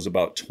collar was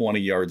about 20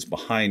 yards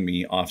behind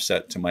me,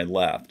 offset to my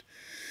left.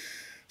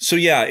 So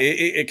yeah,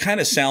 it kind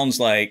of sounds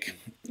like,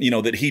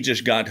 that he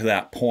just got to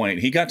that point.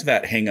 He got to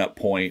that hang up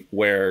point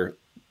where,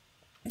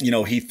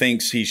 he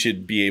thinks he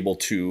should be able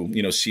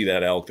to, see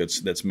that elk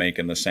that's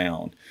making the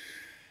sound.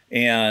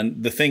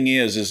 And the thing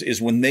is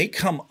when they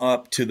come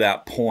up to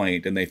that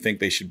point and they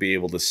think they should be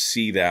able to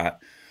see that,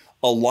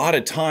 a lot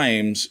of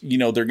times,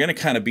 they're going to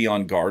kind of be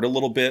on guard a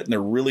little bit, and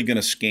they're really going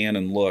to scan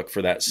and look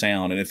for that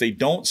sound. And if they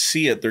don't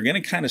see it, they're going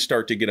to kind of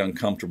start to get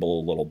uncomfortable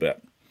a little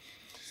bit.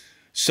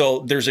 So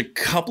there's a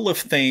couple of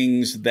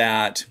things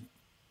that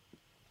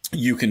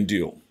you can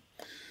do.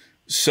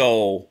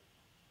 So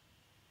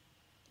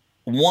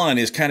one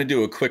is kind of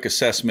do a quick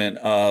assessment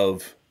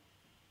of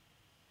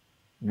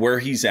where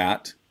he's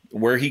at,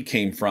 where he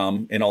came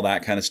from, and all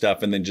that kind of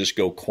stuff, and then just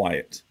go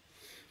quiet.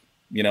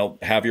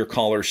 Have your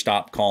caller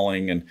stop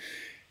calling. And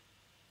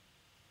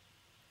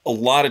a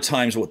lot of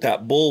times what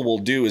that bull will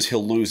do is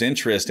he'll lose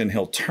interest and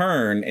he'll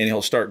turn and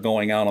he'll start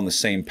going out on the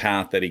same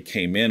path that he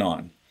came in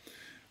on.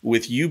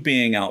 With you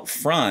being out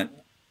front,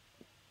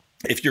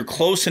 if you're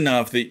close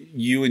enough that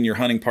you and your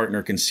hunting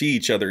partner can see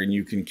each other and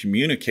you can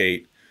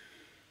communicate,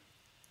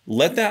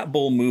 let that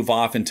bull move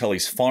off until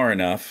he's far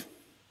enough.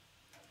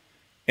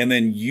 And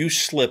then you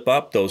slip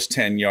up those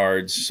 10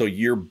 yards so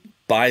you're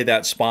by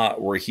that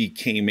spot where he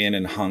came in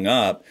and hung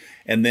up,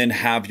 and then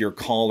have your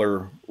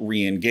caller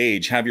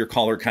re-engage. Have your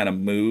caller kind of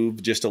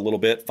move just a little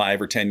bit,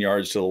 5 or 10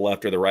 yards to the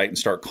left or the right, and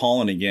start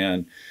calling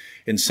again.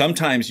 And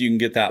sometimes you can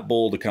get that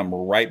bull to come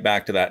right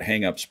back to that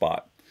hang up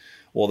spot.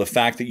 Well, the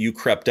fact that you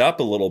crept up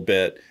a little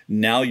bit,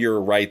 now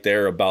you're right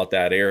there about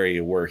that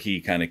area where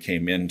he kind of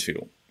came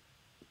into.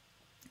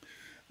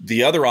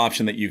 The other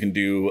option that you can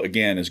do,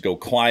 again, is go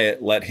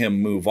quiet, let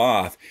him move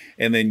off,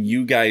 and then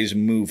you guys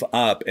move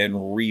up and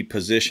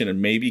reposition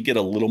and maybe get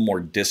a little more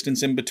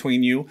distance in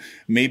between you.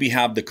 Maybe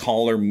have the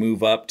caller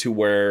move up to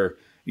where,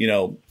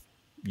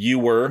 you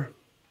were,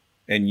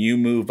 and you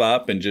move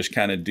up and just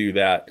kind of do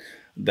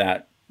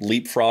that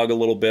leapfrog a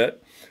little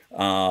bit,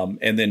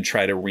 and then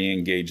try to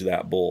re-engage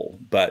that bull.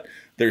 But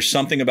there's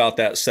something about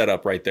that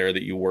setup right there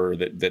that you were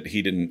that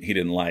he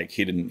didn't like.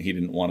 He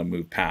didn't want to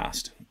move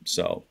past.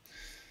 So.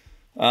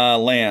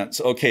 Lance,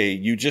 okay,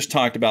 you just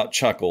talked about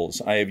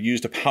chuckles. I have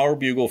used a power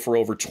bugle for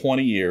over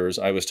 20 years.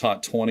 I was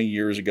taught 20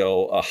 years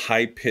ago a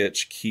high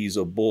pitch keys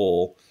a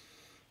bull,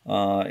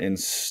 and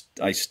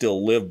I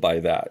still live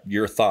by that.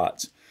 Your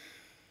thoughts?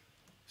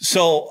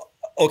 So,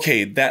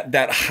 okay,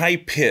 that high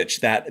pitch,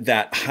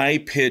 that high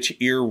pitch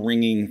ear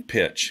ringing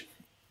pitch.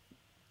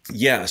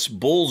 Yes,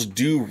 bulls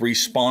do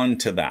respond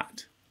to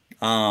that.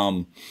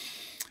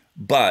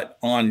 But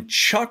on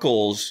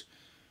chuckles,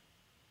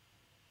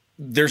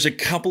 there's a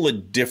couple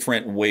of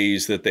different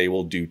ways that they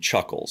will do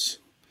chuckles.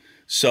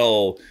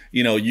 So,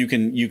 you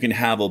can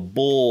have a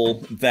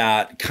bull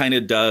that kind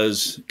of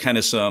does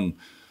some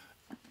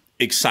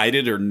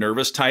excited or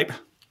nervous type.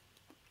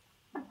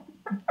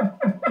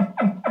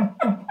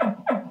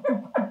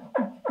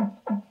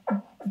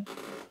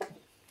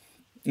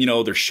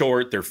 They're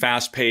short, they're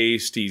fast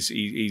paced.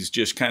 He's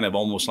just kind of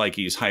almost like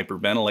he's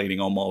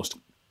hyperventilating almost.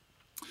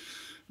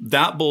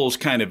 That bull's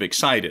kind of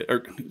excited,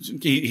 or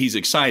he's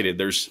excited.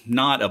 There's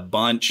not a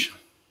bunch.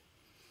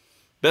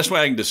 Best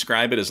way I can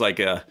describe it is like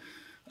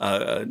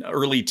an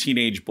early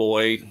teenage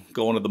boy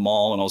going to the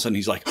mall, and all of a sudden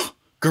he's like, oh,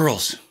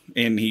 girls,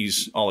 and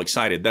he's all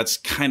excited. That's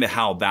kind of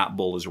how that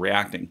bull is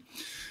reacting.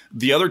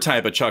 The other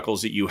type of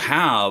chuckles that you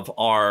have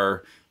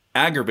are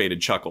aggravated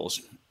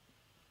chuckles,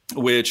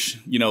 which,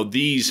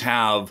 these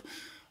have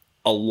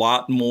a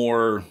lot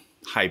more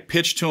high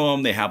pitch to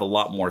them. They have a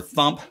lot more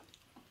thump.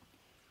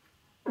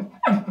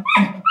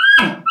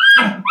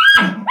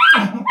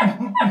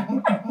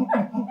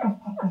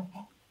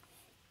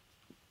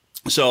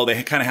 So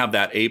they kind of have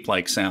that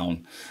ape-like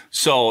sound.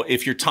 So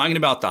if you're talking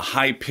about the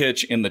high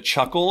pitch in the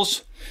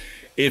chuckles,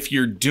 if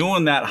you're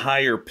doing that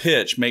higher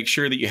pitch, make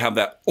sure that you have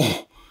that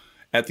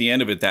at the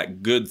end of it,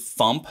 that good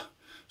thump.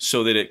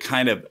 so that it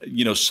kind of,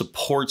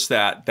 supports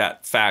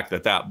that fact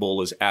that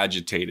bull is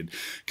agitated.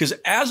 Because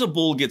as a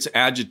bull gets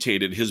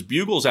agitated, his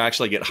bugles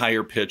actually get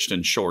higher pitched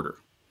and shorter.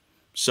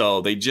 So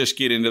they just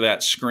get into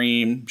that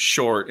scream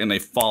short and they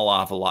fall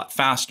off a lot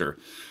faster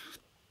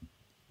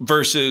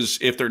versus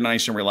if they're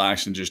nice and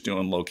relaxed and just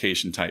doing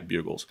location type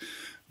bugles.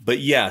 But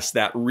yes,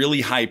 that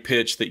really high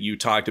pitch that you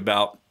talked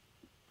about.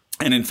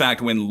 And in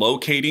fact, when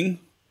locating,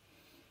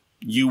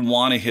 you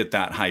want to hit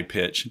that high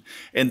pitch.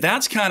 And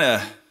that's kind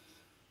of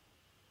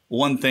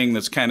one thing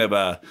that's kind of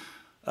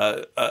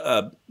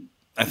I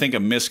think a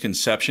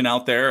misconception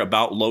out there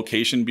about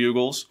location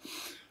bugles.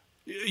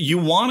 You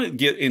want to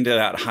get into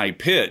that high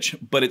pitch,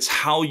 but it's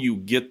how you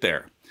get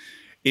there.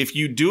 If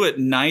you do it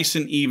nice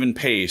and even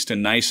paced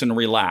and nice and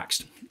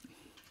relaxed,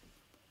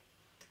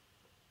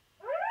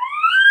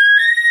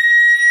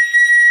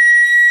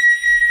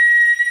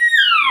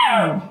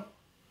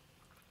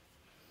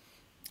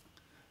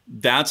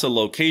 that's a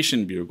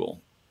location bugle.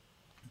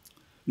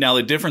 Now,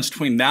 the difference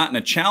between that and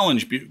a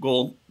challenge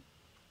bugle,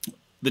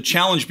 the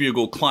challenge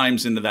bugle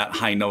climbs into that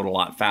high note a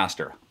lot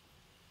faster.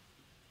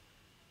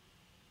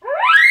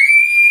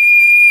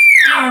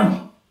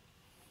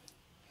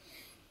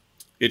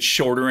 It's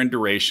shorter in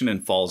duration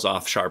and falls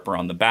off sharper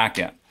on the back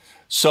end.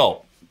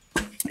 So,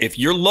 if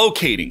you're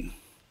locating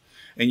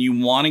and you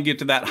want to get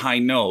to that high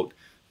note,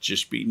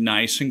 just be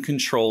nice and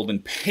controlled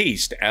and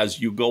paced as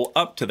you go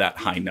up to that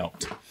high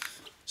note.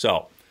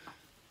 So,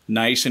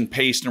 nice and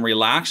paced and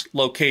relaxed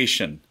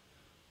location.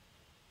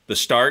 The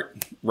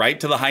start, right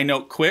to the high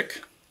note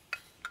quick,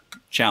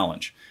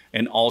 challenge.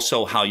 And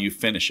also how you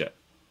finish it.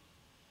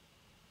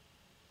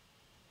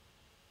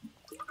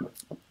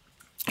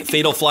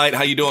 Fatal Flight,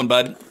 how you doing,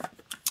 bud?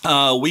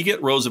 We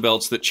get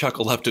Roosevelts that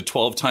chuckle up to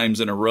 12 times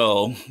in a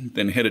row,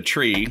 then hit a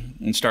tree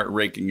and start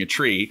raking a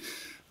tree.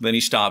 Then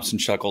he stops and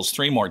chuckles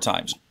 3 more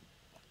times.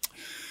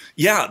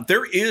 Yeah,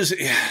 there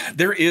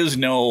is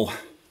no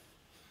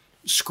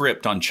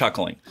script on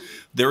chuckling.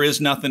 There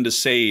is nothing to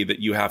say that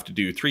you have to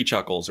do 3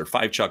 chuckles or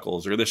 5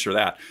 chuckles or this or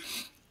that.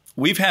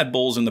 We've had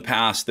bulls in the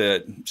past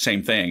that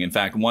same thing. In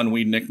fact, one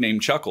we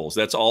nicknamed Chuckles.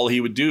 That's all he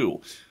would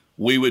do.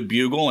 We would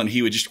bugle and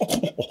he would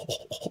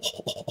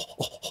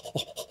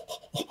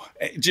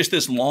just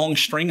this long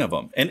string of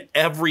them. And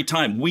every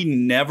time, we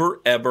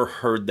never ever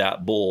heard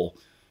that bull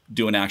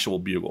do an actual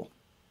bugle.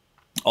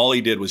 All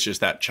he did was just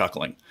that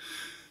chuckling.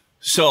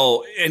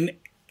 So, and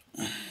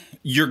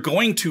you're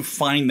going to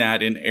find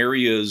that in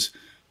areas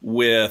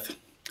with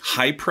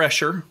high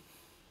pressure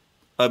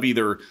of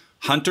either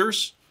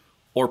hunters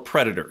or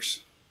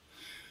predators.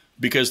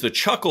 Because the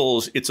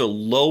chuckles, it's a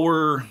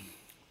lower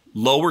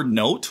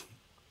note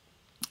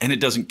and it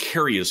doesn't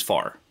carry as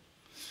far.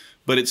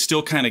 But it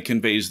still kind of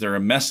conveys their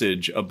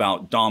message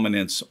about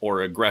dominance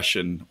or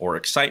aggression or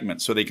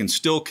excitement. So they can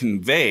still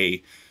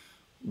convey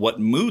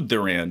what mood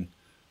they're in,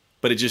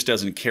 but it just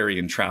doesn't carry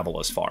and travel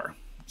as far.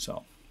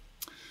 So,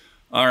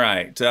 all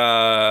right.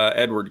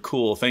 Edward,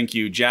 cool. Thank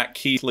you. Jack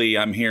Keithley,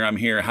 I'm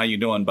here. How you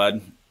doing,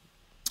 bud?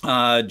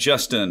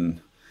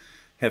 Justin,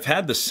 have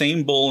had the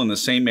same bull in the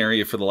same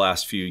area for the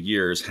last few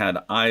years, had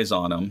eyes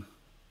on him.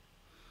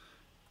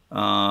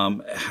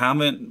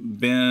 Haven't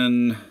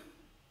been...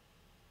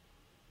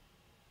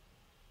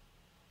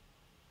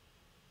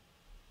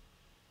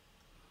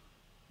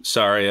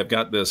 Sorry, I've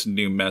got this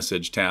new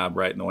message tab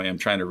right in the way. I'm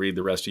trying to read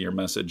the rest of your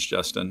message,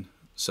 Justin.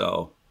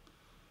 So,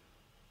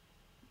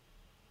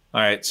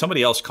 all right,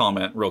 somebody else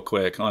comment real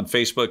quick on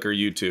Facebook or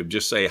YouTube.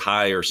 Just say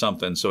hi or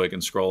something so I can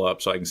scroll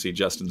up so I can see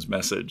Justin's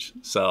message.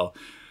 So,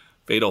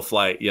 Fatal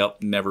Flight, yep,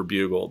 never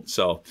bugled.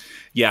 So,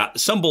 yeah,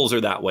 some bulls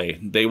are that way.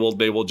 They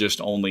will just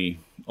only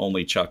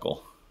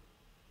chuckle.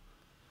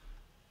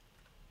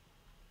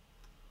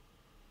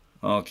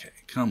 Okay,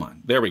 come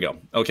on. There we go.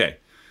 Okay.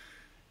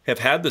 Have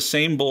had the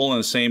same bull in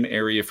the same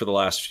area for the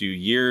last few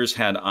years,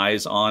 had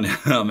eyes on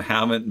him,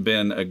 haven't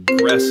been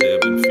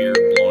aggressive in fear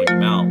of blowing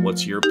him out.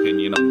 What's your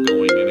opinion on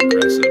going in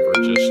aggressive or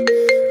just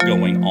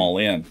going all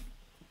in?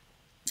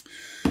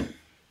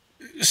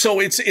 So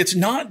it's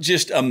not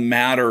just a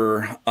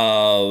matter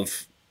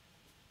of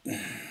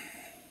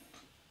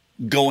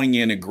going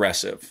in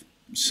aggressive.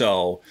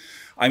 So,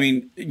 I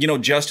mean,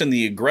 Justin,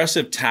 the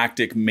aggressive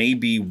tactic may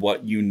be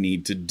what you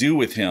need to do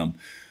with him.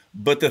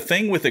 But the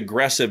thing with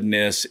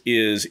aggressiveness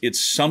is it's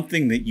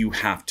something that you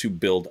have to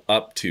build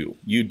up to.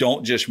 You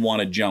don't just want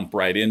to jump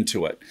right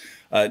into it.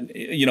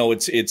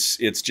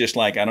 It's just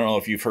like, I don't know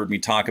if you've heard me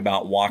talk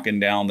about walking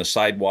down the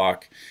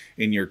sidewalk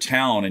in your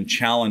town and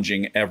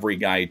challenging every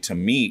guy to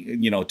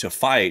meet, to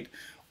fight,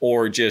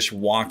 or just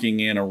walking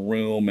in a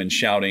room and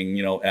shouting,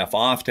 F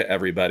off to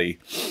everybody.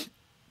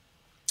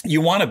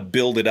 You want to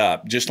build it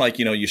up, just like,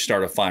 you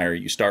start a fire.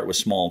 You start with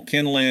small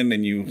kindling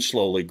and you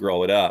slowly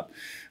grow it up.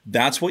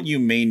 That's what you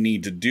may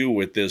need to do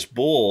with this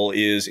bull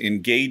is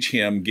engage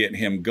him, get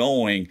him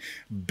going,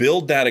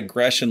 build that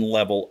aggression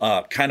level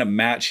up, kind of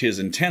match his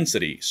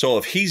intensity. So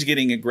if he's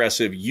getting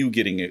aggressive, you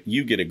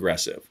get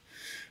aggressive.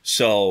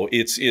 So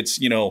it's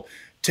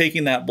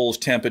taking that bull's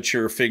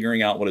temperature,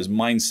 figuring out what his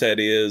mindset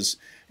is,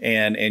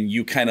 and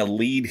you kind of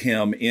lead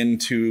him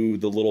into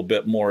the little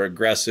bit more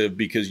aggressive,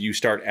 because you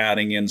start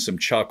adding in some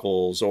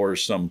chuckles or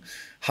some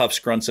huffs,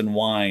 grunts, and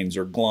whines,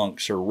 or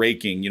glunks, or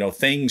raking,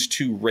 things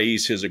to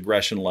raise his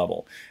aggression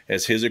level.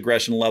 As his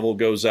aggression level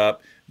goes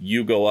up,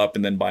 you go up,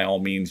 and then by all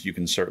means, you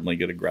can certainly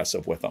get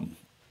aggressive with them.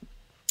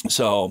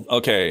 So,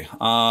 okay,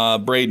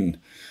 Braden,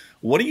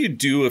 what do you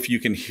do if you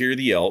can hear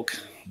the elk,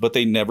 but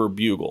they never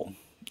bugle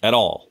at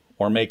all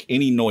or make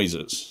any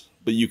noises,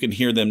 but you can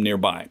hear them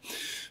nearby?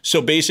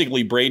 So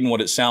basically, Braden,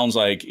 what it sounds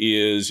like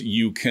is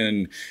you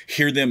can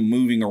hear them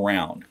moving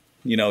around.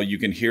 You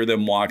can hear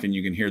them walking,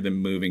 you can hear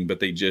them moving, but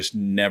they just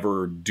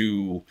never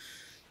do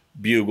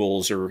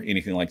bugles or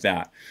anything like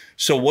that.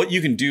 So what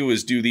you can do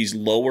is do these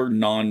lower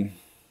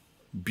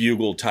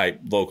non-bugle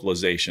type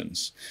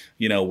vocalizations,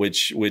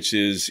 which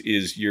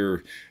is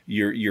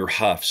your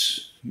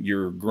huffs,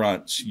 your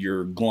grunts,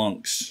 your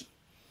glunks,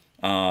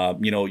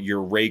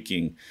 your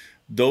raking.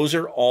 Those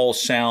are all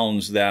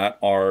sounds that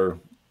are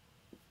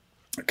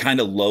kind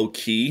of low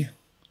key,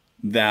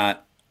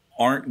 that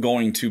aren't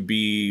going to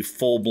be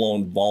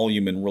full-blown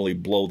volume and really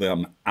blow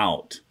them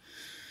out.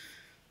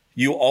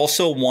 You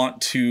also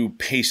want to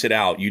pace it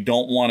out. You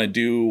don't want to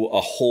do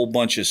a whole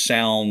bunch of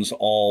sounds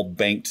all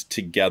banked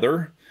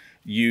together.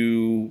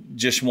 You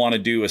just want to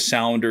do a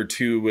sound or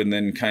two and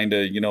then kind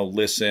of,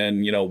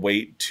 listen,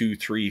 wait 2,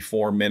 3,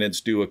 4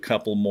 minutes, do a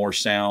couple more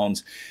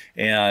sounds.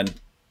 And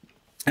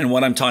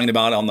what I'm talking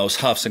about on those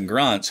huffs and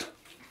grunts,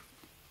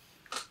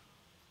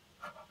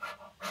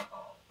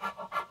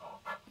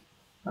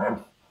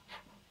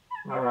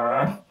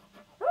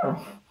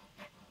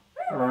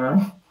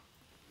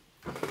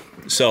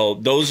 so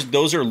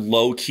those are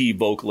low-key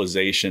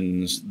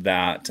vocalizations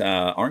that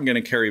aren't going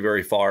to carry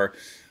very far,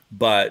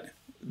 but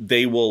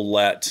they will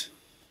let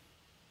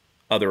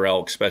other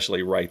elk,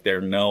 especially right there,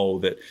 know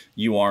that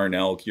you are an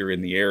elk, you're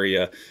in the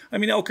area. I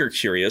mean, elk are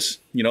curious,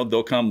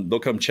 they'll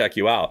come check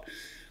you out.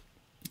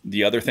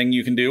 The other thing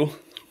you can do,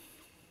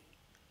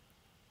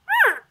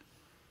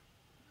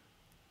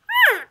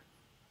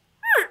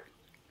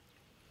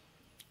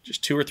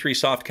 just 2 or 3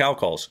 soft cow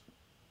calls.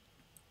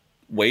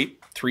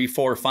 Wait 3,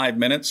 4, 5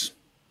 minutes,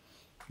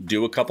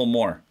 do a couple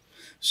more.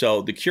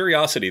 So the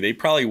curiosity, they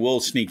probably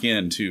will sneak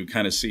in to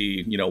kind of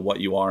see,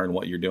 what you are and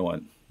what you're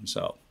doing.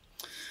 So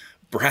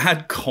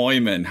Brad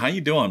Koyman, how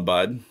you doing,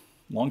 bud?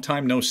 Long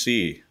time no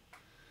see.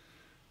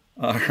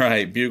 All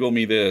right, bugle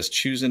me this.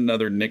 Choose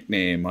another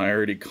nickname. I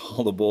already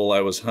called the bull I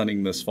was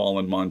hunting this fall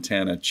in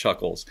Montana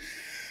Chuckles.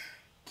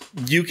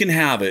 You can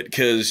have it,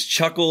 because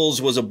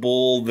Chuckles was a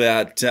bull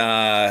that,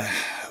 God,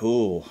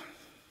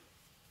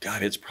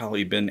 it's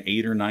probably been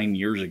 8 or 9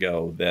 years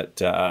ago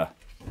that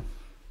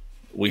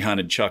we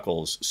hunted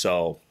Chuckles.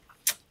 So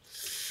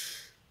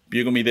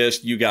bugle me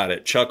this, you got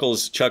it.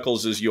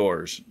 Chuckles is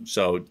yours.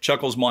 So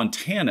Chuckles,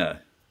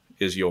 Montana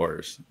is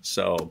yours.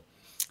 So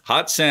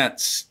Hot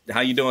Sense,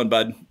 how you doing,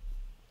 bud?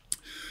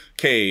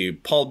 Okay,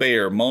 Paul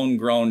Bayer, moan,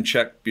 groan,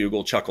 check,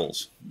 bugle,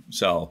 Chuckles.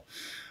 So,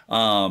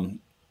 so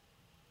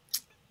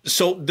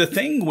the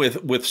thing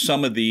with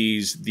some of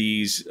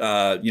these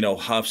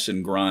huffs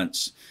and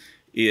grunts,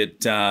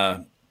 it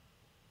kind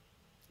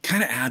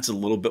of adds a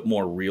little bit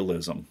more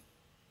realism,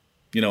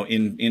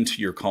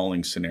 into your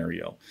calling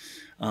scenario.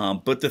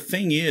 But the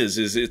thing is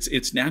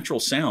it's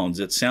natural sounds.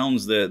 It's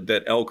sounds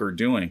that elk are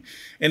doing,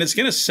 and it's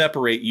going to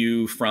separate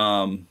you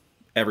from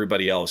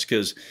everybody else,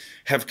 because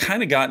have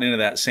kind of gotten into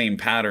that same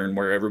pattern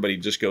where everybody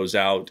just goes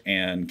out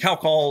and cow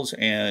calls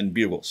and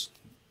bugles,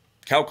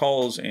 cow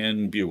calls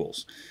and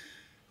bugles.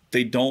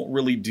 They don't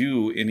really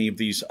do any of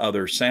these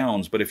other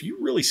sounds. But if you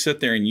really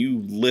sit there and you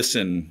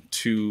listen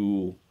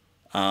to,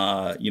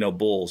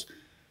 bulls,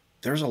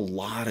 there's a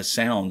lot of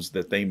sounds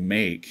that they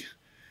make.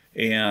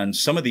 And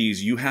some of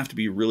these, you have to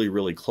be really,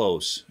 really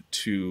close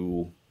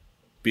to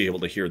be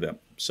able to hear them.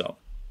 So,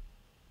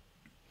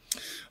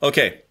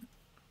 okay.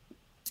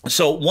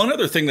 So one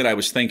other thing that I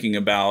was thinking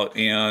about,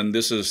 and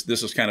this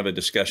is kind of a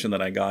discussion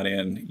that I got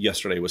in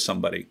yesterday with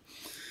somebody.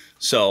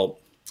 So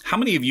how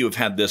many of you have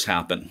had this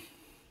happen?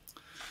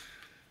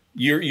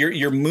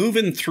 You're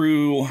moving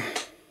through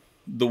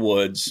the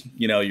woods,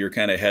 you're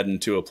kind of heading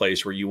to a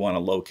place where you want to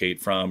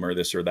locate from, or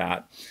this or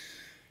that.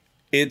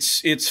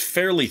 It's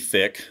fairly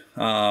thick.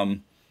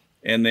 And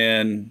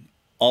then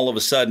all of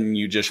a sudden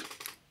you just,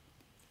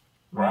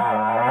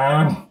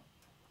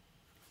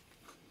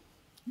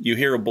 you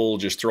hear a bull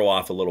just throw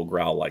off a little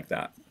growl like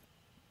that.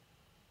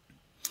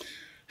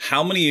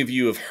 How many of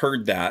you have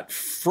heard that,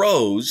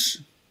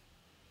 froze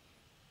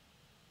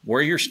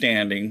where you're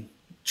standing,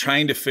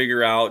 trying to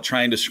figure out,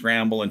 trying to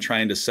scramble and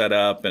trying to set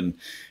up, and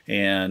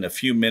a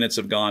few minutes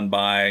have gone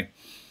by,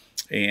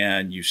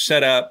 and you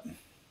set up,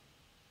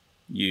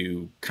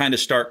 you kind of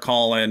start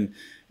calling,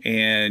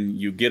 and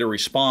you get a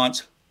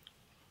response.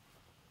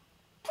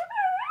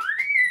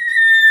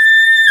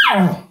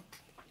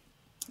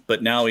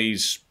 But now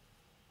he's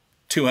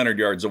 200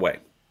 yards away.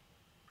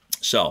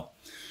 So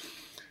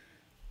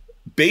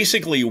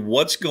basically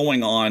what's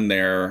going on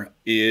there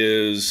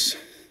is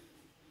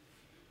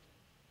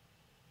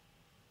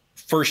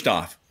First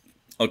off,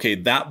 okay,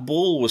 that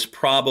bull was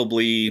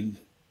probably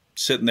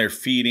sitting there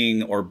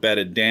feeding or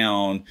bedded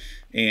down,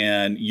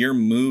 and you're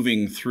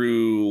moving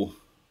through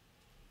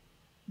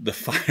the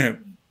fire.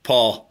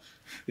 Paul,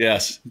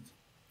 yes,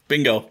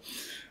 bingo.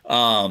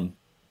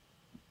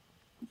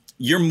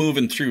 You're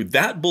moving through.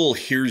 That bull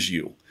hears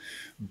you.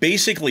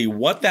 Basically,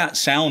 what that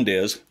sound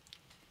is,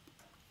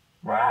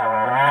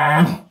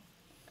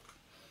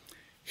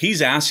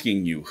 he's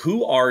asking you,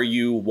 who are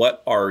you?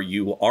 What are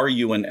you? Are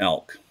you an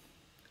elk?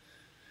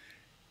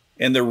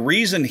 And the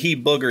reason he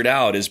boogered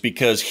out is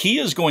because he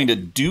is going to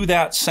do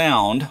that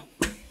sound,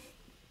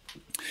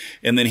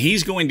 and then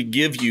he's going to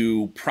give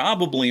you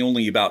probably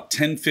only about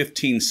 10,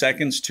 15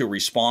 seconds to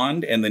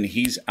respond, and then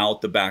he's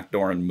out the back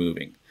door and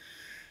moving.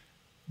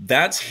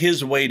 That's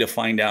his way to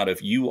find out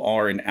if you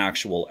are an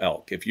actual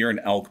elk, if you're an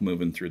elk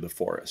moving through the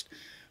forest.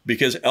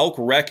 Because elk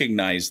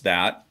recognize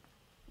that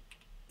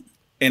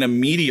and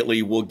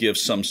immediately will give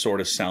some sort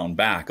of sound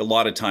back. A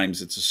lot of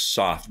times it's a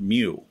soft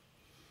mew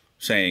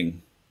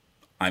saying,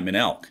 I'm an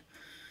elk.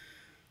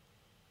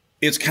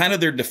 It's kind of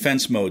their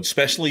defense mode,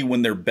 especially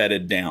when they're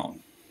bedded down.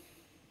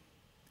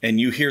 And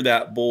you hear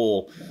that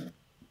bull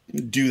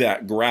do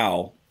that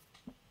growl.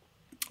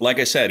 Like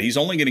I said, he's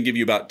only going to give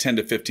you about 10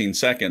 to 15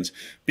 seconds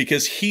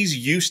because he's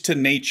used to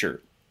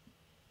nature.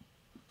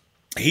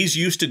 He's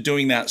used to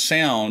doing that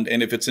sound,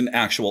 and if it's an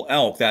actual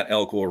elk, that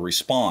elk will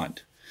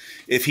respond.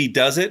 If he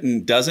does it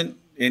and doesn't,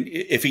 and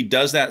if he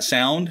does that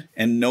sound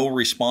and no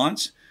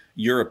response,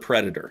 you're a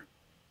predator.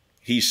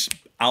 He's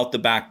out the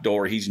back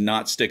door. He's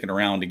not sticking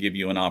around to give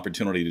you an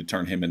opportunity to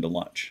turn him into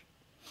lunch.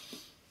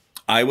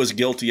 I was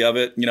guilty of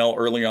it,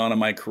 early on in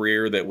my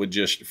career that would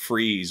just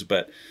freeze,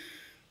 but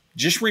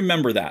just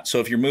remember that. So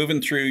if you're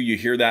moving through, you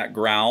hear that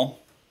growl,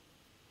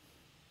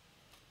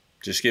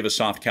 just give a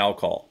soft cow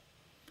call.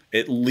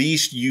 At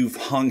least you've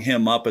hung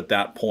him up at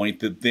that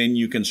point that then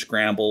you can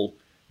scramble,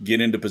 get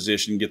into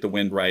position, get the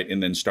wind right,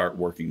 and then start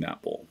working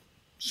that bull.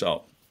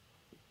 So,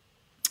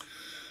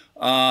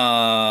 Braden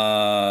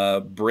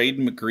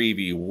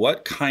McGreevy,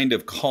 what kind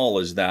of call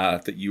is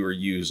that you are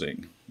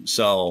using?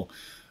 So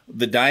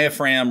the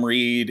diaphragm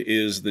reed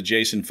is the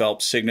Jason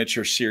Phelps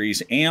Signature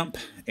Series amp,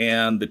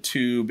 and the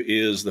tube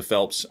is the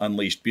Phelps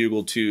Unleashed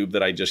Bugle tube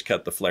that I just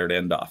cut the flared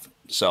end off.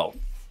 So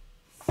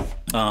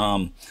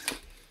I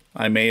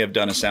may have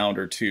done a sound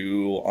or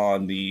two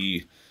on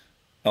the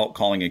Elk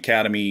Calling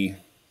Academy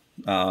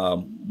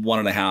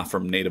 1.5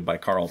 from Native by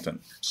Carlton.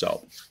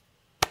 So,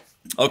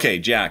 okay,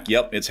 Jack,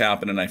 yep, it's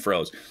happening. I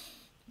froze.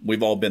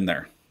 We've all been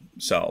there.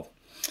 So,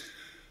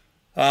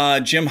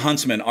 Jim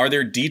Huntsman, are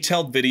there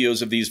detailed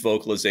videos of these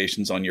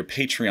vocalizations on your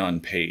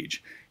Patreon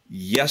page?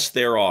 Yes,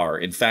 there are.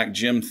 In fact,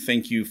 Jim,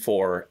 thank you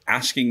for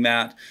asking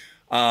that.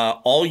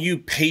 All you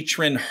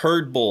patron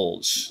herd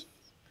bulls,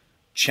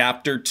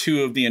 Chapter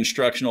 2 of the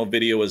instructional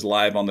video is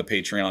live on the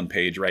Patreon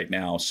page right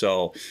now.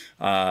 So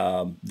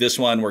this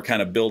one we're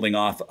kind of building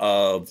off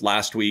of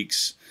last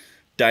week's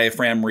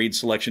diaphragm reed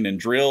selection and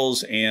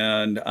drills.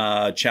 And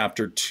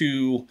Chapter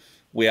 2,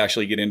 we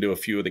actually get into a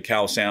few of the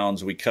cow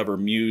sounds. We cover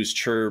mews,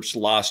 chirps,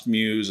 lost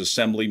mews,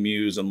 assembly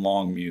mews, and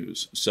long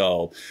mews.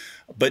 So,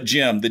 but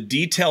Jim, the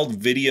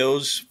detailed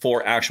videos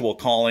for actual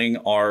calling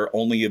are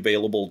only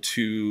available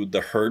to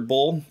the herd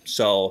bull.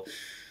 So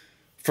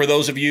for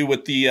those of you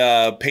with the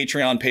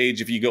Patreon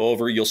page, if you go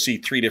over, you'll see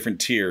 3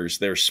 different tiers.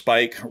 There's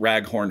Spike,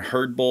 Raghorn,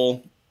 Herd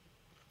Bull.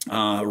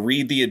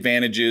 Read the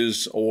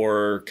advantages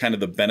or kind of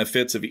the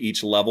benefits of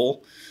each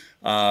level.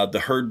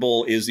 The Herd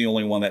Bull is the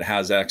only one that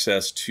has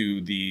access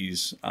to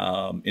these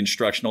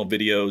instructional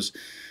videos.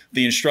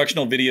 The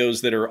instructional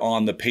videos that are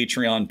on the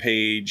Patreon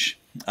page,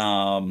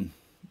 I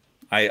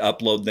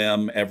upload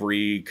them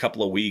every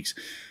couple of weeks.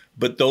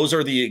 But those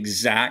are the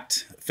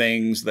exact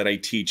things that I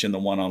teach in the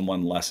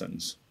one-on-one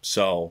lessons.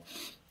 So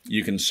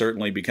you can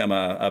certainly become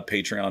a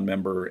Patreon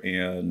member,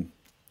 and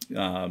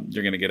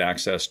you're going to get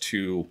access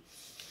to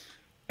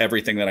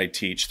everything that I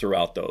teach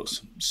throughout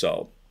those.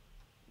 So,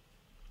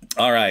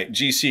 all right,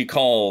 GC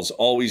calls,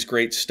 always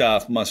great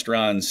stuff, must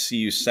run, see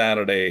you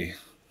Saturday.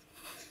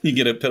 You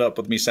get to put up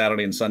with me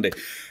Saturday and Sunday.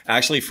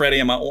 Actually, Freddie,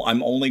 I'm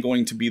only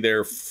going to be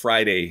there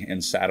Friday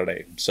and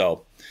Saturday.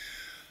 So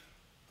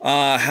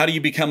how do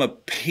you become a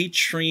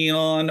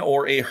Patreon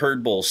or a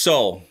herd bull?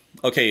 So,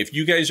 okay, if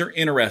you guys are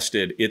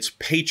interested, it's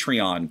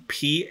Patreon,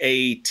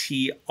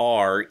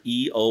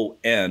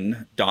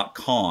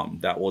 patreon.com.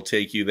 That will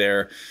take you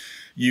there.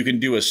 You can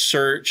do a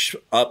search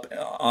up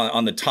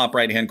on the top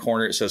right-hand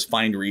corner. It says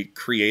Find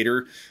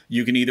Creator.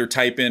 You can either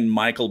type in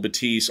Michael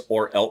Batiste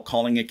or Elk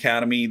Calling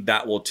Academy.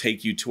 That will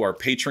take you to our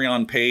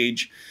Patreon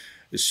page.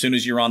 As soon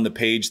as you're on the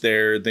page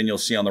there, then you'll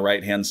see on the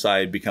right-hand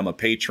side, become a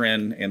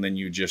patron, and then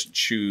you just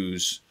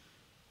choose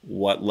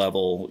what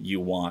level you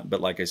want. But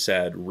like I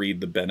said,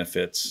 read the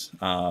benefits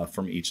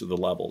from each of the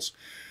levels.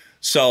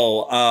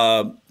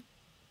 So,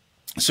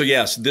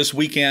 yes, this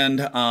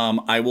weekend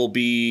I will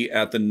be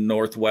at the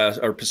Northwest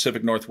or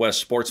Pacific Northwest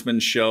Sportsman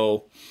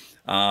Show.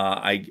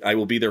 I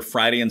will be there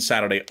Friday and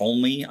Saturday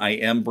only. I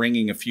am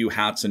bringing a few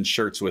hats and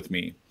shirts with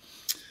me.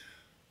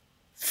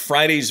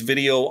 Friday's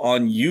video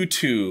on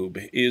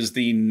YouTube is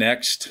the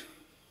next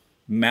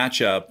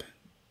matchup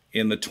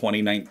in the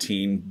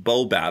 2019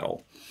 bow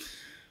battle.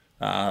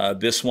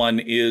 This one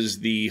is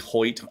the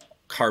Hoyt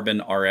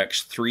Carbon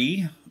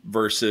RX3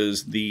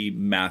 versus the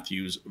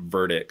Matthews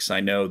Verdicts.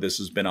 I know this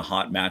has been a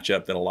hot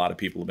matchup that a lot of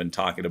people have been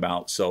talking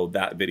about, so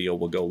that video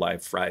will go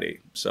live Friday.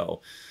 So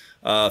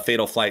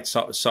Fatal Flight,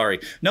 sorry.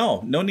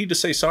 No need to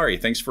say sorry.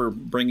 Thanks for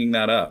bringing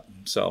that up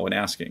and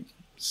asking.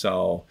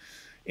 So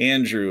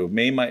Andrew,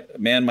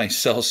 my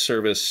cell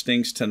service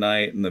stinks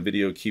tonight and the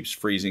video keeps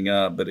freezing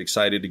up, but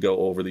excited to go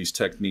over these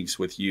techniques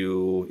with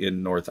you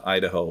in North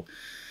Idaho.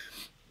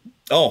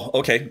 Oh,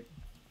 okay.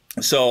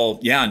 So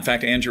yeah, in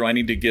fact, Andrew, I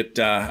need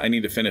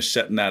to finish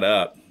setting that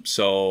up.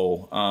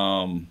 So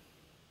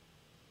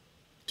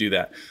do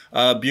that.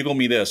 Bugle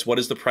me this. What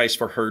is the price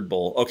for Herd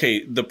Bull?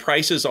 Okay, the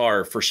prices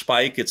are for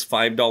Spike, it's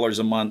 $5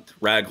 a month.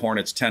 Raghorn,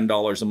 it's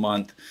 $10 a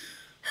month.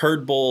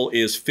 Herd Bull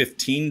is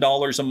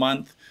 $15 a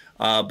month.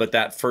 But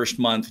that first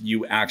month,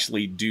 you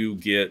actually do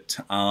get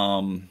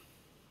Elk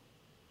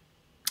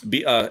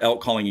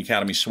Calling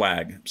Academy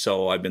swag.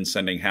 So I've been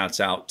sending hats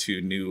out to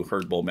new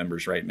Herd Bull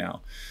members right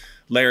now.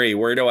 Larry,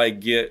 where do I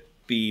get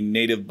the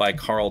Native by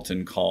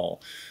Carlton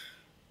call?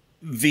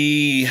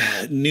 The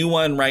new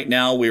one right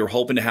now, we were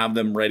hoping to have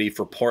them ready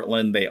for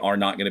Portland. They are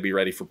not going to be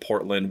ready for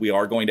Portland. We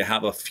are going to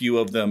have a few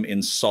of them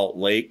in Salt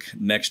Lake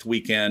next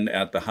weekend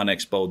at the Hunt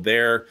Expo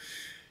there.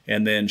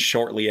 And then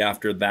shortly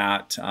after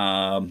that,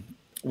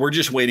 we're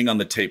just waiting on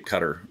the tape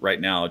cutter right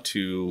now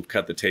to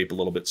cut the tape a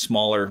little bit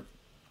smaller.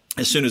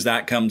 As soon as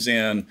that comes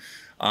in,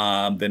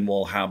 then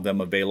we'll have them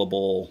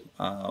available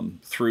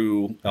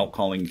through Elk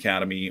Calling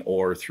Academy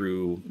or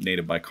through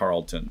Native by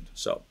Carlton.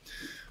 So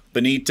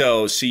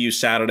Benito, see you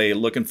Saturday.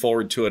 Looking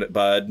forward to it,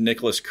 bud.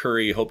 Nicholas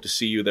Curry, hope to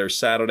see you there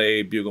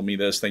Saturday. Bugle me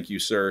this. Thank you,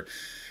 sir.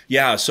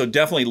 Yeah, so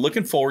definitely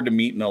looking forward to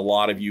meeting a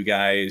lot of you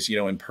guys,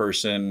 in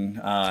person,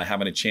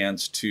 having a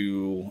chance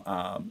to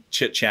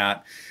chit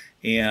chat.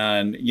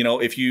 And,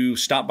 if you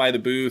stop by the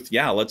booth,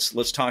 yeah,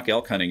 let's talk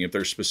elk hunting. If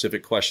there's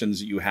specific questions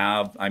that you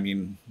have,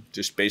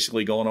 just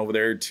basically going over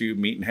there to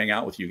meet and hang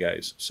out with you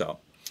guys. So,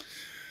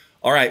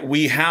 all right,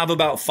 we have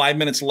about 5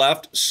 minutes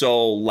left.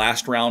 So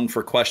last round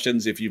for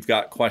questions. If you've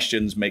got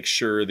questions, make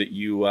sure that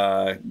you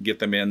get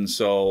them in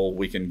so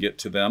we can get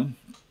to them.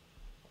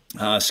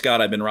 Scott,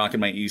 I've been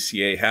rocking my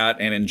ECA hat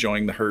and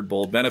enjoying the Herd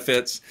Bull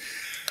benefits.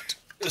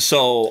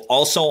 So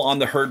also on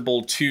the Herd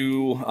Bull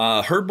 2,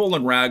 Herd Bull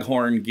and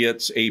Raghorn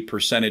gets a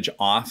percentage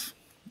off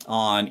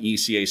on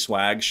ECA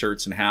swag,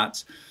 shirts and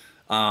hats.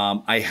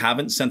 I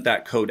haven't sent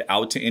that code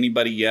out to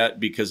anybody yet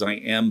because I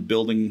am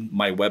building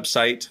my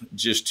website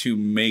just to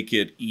make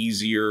it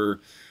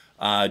easier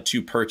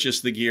to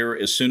purchase the gear.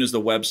 As soon as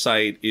the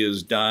website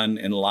is done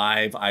and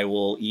live, I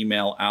will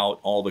email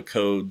out all the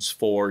codes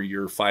for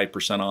your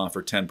 5% off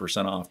or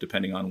 10% off,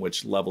 depending on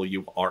which level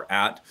you are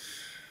at.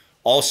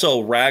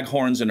 Also,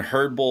 Raghorns and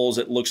Herd Bulls,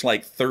 it looks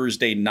like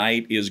Thursday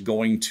night is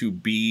going to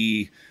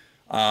be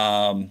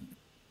the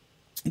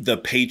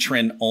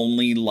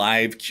patron-only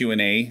live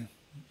Q&A.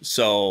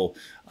 So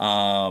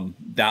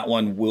that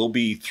one will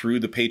be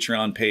through the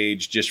Patreon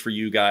page just for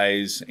you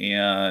guys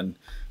and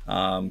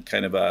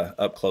kind of a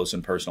up-close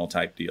and personal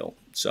type deal.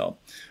 So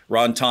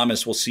Ron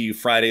Thomas, we'll see you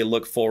Friday.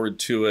 Look forward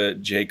to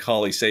it. Jay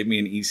Colley, save me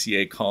an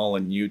ECA call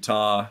in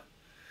Utah.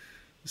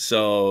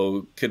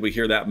 So could we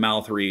hear that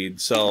mouth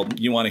read? So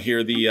you want to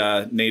hear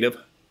the native?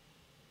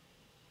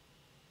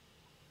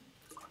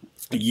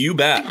 You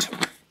bet.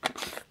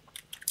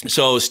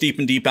 So Steep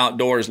and Deep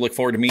Outdoors, look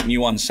forward to meeting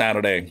you on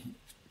Saturday.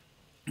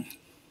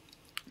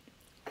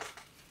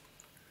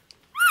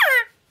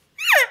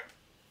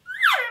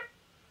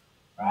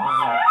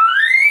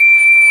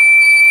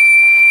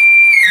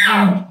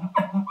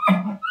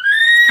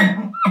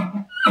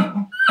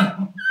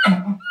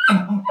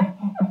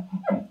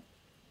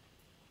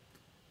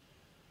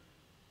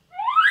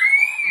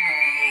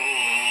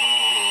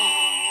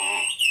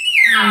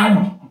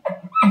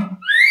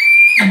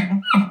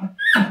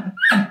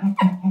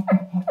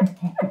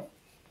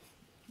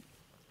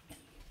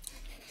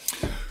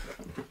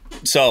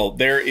 So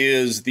there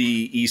is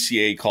the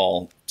ECA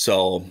call.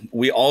 So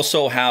we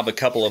also have a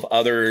couple of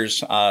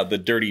others,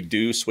 the Dirty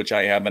Deuce, which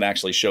I haven't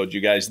actually showed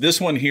you guys.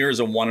 This one here is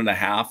a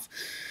 1.5.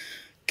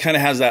 Kind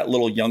of has that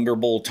little younger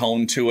bull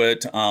tone to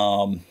it,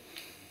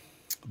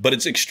 but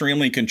it's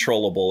extremely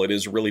controllable. It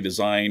is really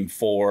designed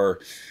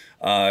for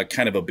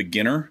kind of a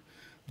beginner,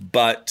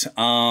 but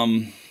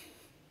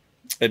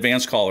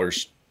advanced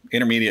callers,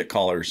 intermediate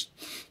callers,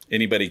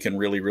 anybody can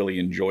really, really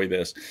enjoy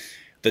this.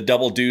 The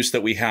Double Deuce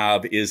that we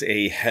have is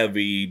a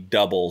heavy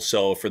double.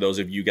 So for those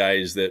of you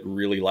guys that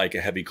really like a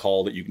heavy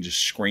call that you can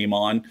just scream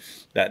on,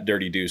 that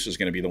Dirty Deuce is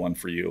going to be the one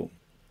for you.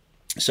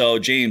 So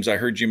James, I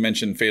heard you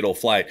mention Fatal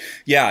Flight.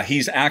 Yeah,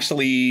 he's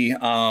actually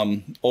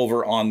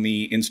over on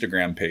the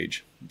Instagram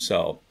page.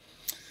 So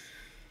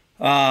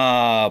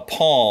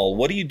Paul,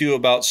 what do you do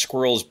about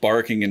squirrels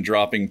barking and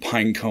dropping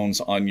pine cones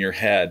on your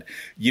head?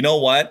 You know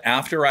what?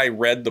 After I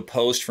read the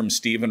post from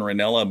Stephen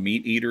Ranella,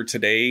 Meat Eater,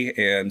 today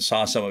and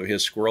saw some of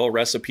his squirrel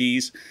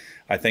recipes,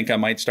 I think I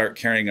might start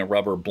carrying a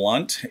rubber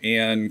blunt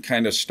and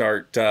kind of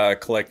start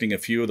collecting a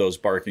few of those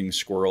barking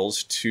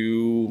squirrels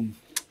to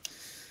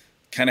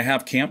kind of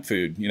have camp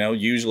food.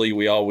 Usually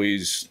we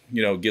always,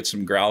 get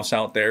some grouse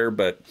out there,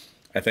 but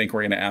I think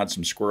we're going to add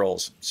some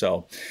squirrels.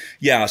 So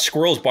yeah,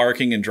 squirrels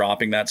barking and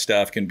dropping that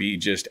stuff can be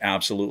just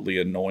absolutely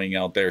annoying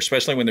out there,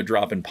 especially when they're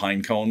dropping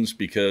pine cones,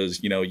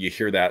 because, you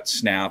hear that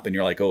snap and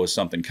you're like, oh, is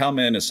something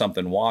coming? Is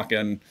something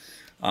walking?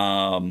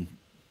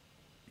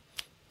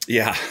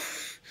 Yeah,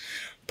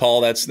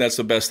 Paul, that's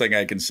the best thing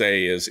I can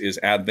say is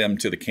add them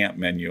to the camp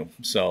menu.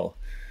 So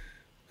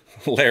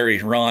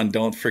Larry, Ron,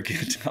 don't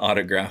forget to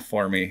autograph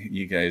for me.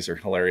 You guys are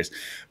hilarious.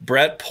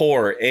 Brett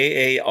Poor,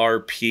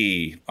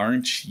 AARP.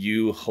 Aren't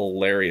you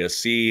hilarious?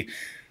 See,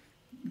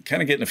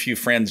 kind of getting a few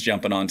friends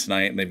jumping on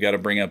tonight, and they've got to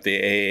bring up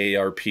the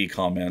AARP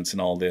comments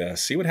and all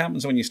this. See what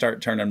happens when you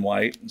start turning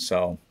white.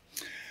 So,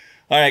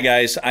 all right,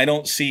 guys, I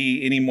don't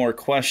see any more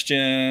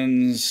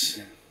questions.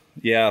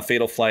 Yeah,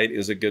 Fatal Flight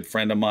is a good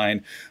friend of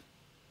mine.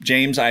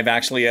 James, I've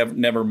actually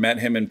never met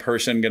him in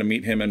person. Going to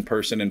meet him in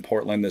person in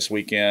Portland this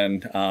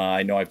weekend.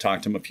 I know I've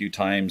talked to him a few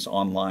times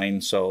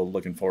online, so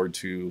looking forward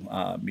to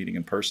meeting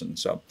in person.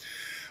 So,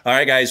 all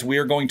right, guys, we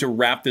are going to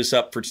wrap this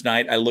up for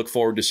tonight. I look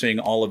forward to seeing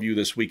all of you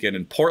this weekend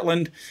in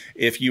Portland.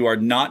 If you are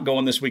not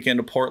going this weekend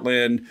to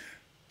Portland,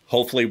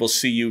 hopefully we'll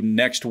see you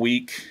next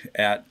week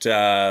at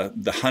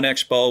the Hunt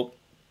Expo.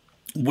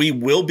 We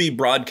will be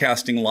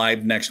broadcasting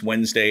live next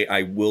Wednesday.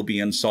 I will be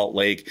in Salt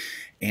Lake,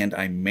 and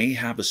I may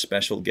have a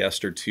special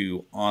guest or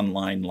two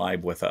online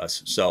live with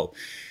us. So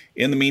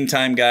in the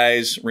meantime,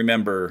 guys,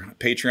 remember,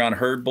 Patreon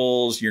Herd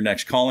Bulls, your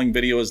next calling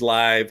video is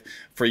live.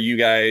 For you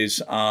guys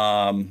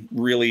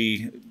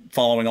really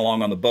following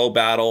along on the bow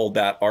battle,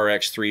 that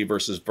RX3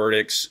 versus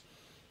Verdicts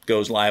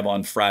goes live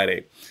on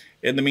Friday.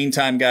 In the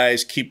meantime,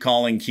 guys, keep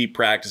calling, keep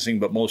practicing,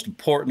 but most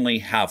importantly,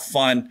 have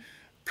fun.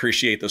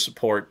 Appreciate the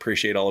support.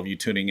 Appreciate all of you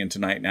tuning in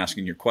tonight and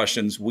asking your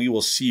questions. We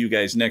will see you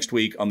guys next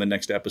week on the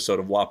next episode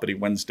of Wapiti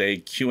Wednesday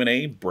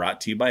Q&A, brought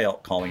to you by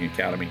Elk Calling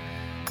Academy.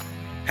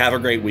 Have a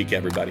great week,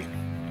 everybody.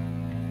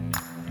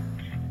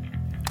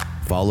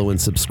 Follow and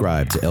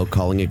subscribe to Elk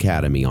Calling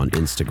Academy on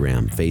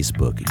Instagram,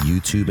 Facebook,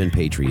 YouTube, and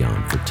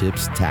Patreon for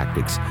tips,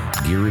 tactics,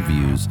 gear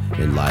reviews,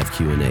 and live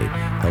Q&A,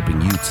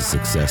 helping you to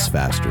success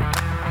faster.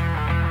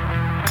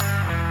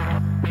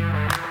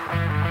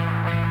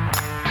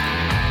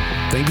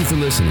 Thank you for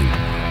listening.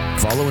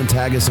 Follow and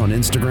tag us on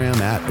Instagram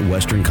at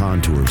Western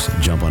Contours.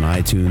 Jump on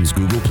iTunes,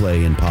 Google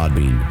Play, and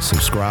Podbean.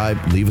 Subscribe,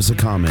 leave us a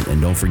comment,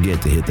 and don't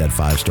forget to hit that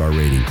 5-star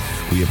rating.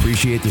 We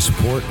appreciate the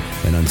support,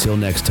 and until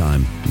next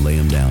time, lay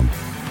 'em down.